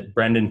away with it.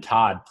 Brendan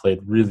Todd played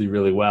really,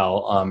 really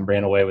well,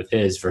 ran away with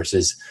his,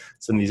 versus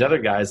some of these other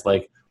guys,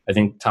 like I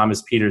think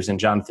Thomas Peters and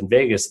Jonathan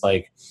Vegas,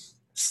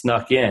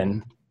 snuck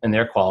in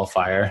their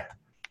qualifier.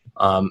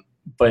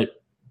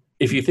 But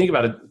if you think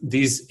about it,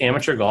 these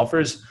amateur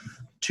golfers,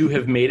 to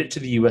have made it to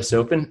the U.S.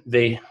 Open,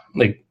 they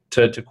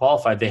to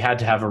qualify, they had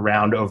to have a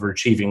round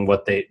overachieving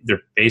what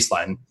their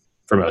baseline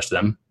for most of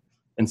them.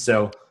 And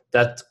so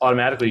that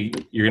automatically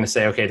you're going to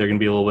say, okay, they're going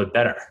to be a little bit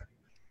better.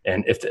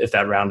 And if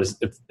that round is,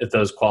 if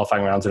those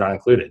qualifying rounds are not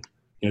included,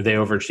 they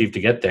overachieved to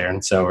get there.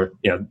 And so,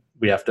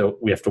 we have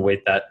to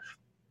weight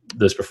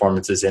those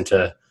performances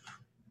into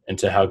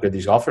how good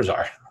these golfers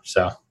are.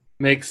 So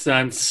makes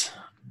sense.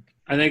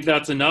 I think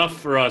that's enough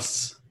for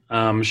us.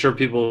 I'm sure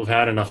people have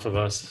had enough of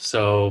us.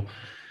 So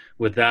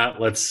with that,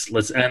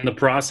 let's end the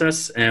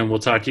process, and we'll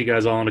talk to you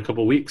guys all in a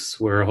couple of weeks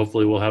where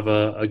hopefully we'll have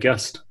a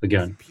guest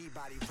again.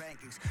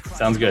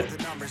 Sounds good.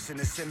 The numbers in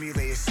the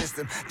simulated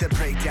system that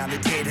break down the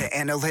data,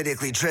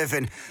 analytically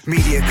driven.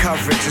 Media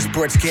coverage of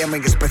sports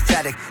gambling is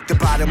pathetic. The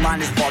bottom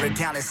line is watered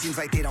down. It seems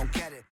like they don't get it.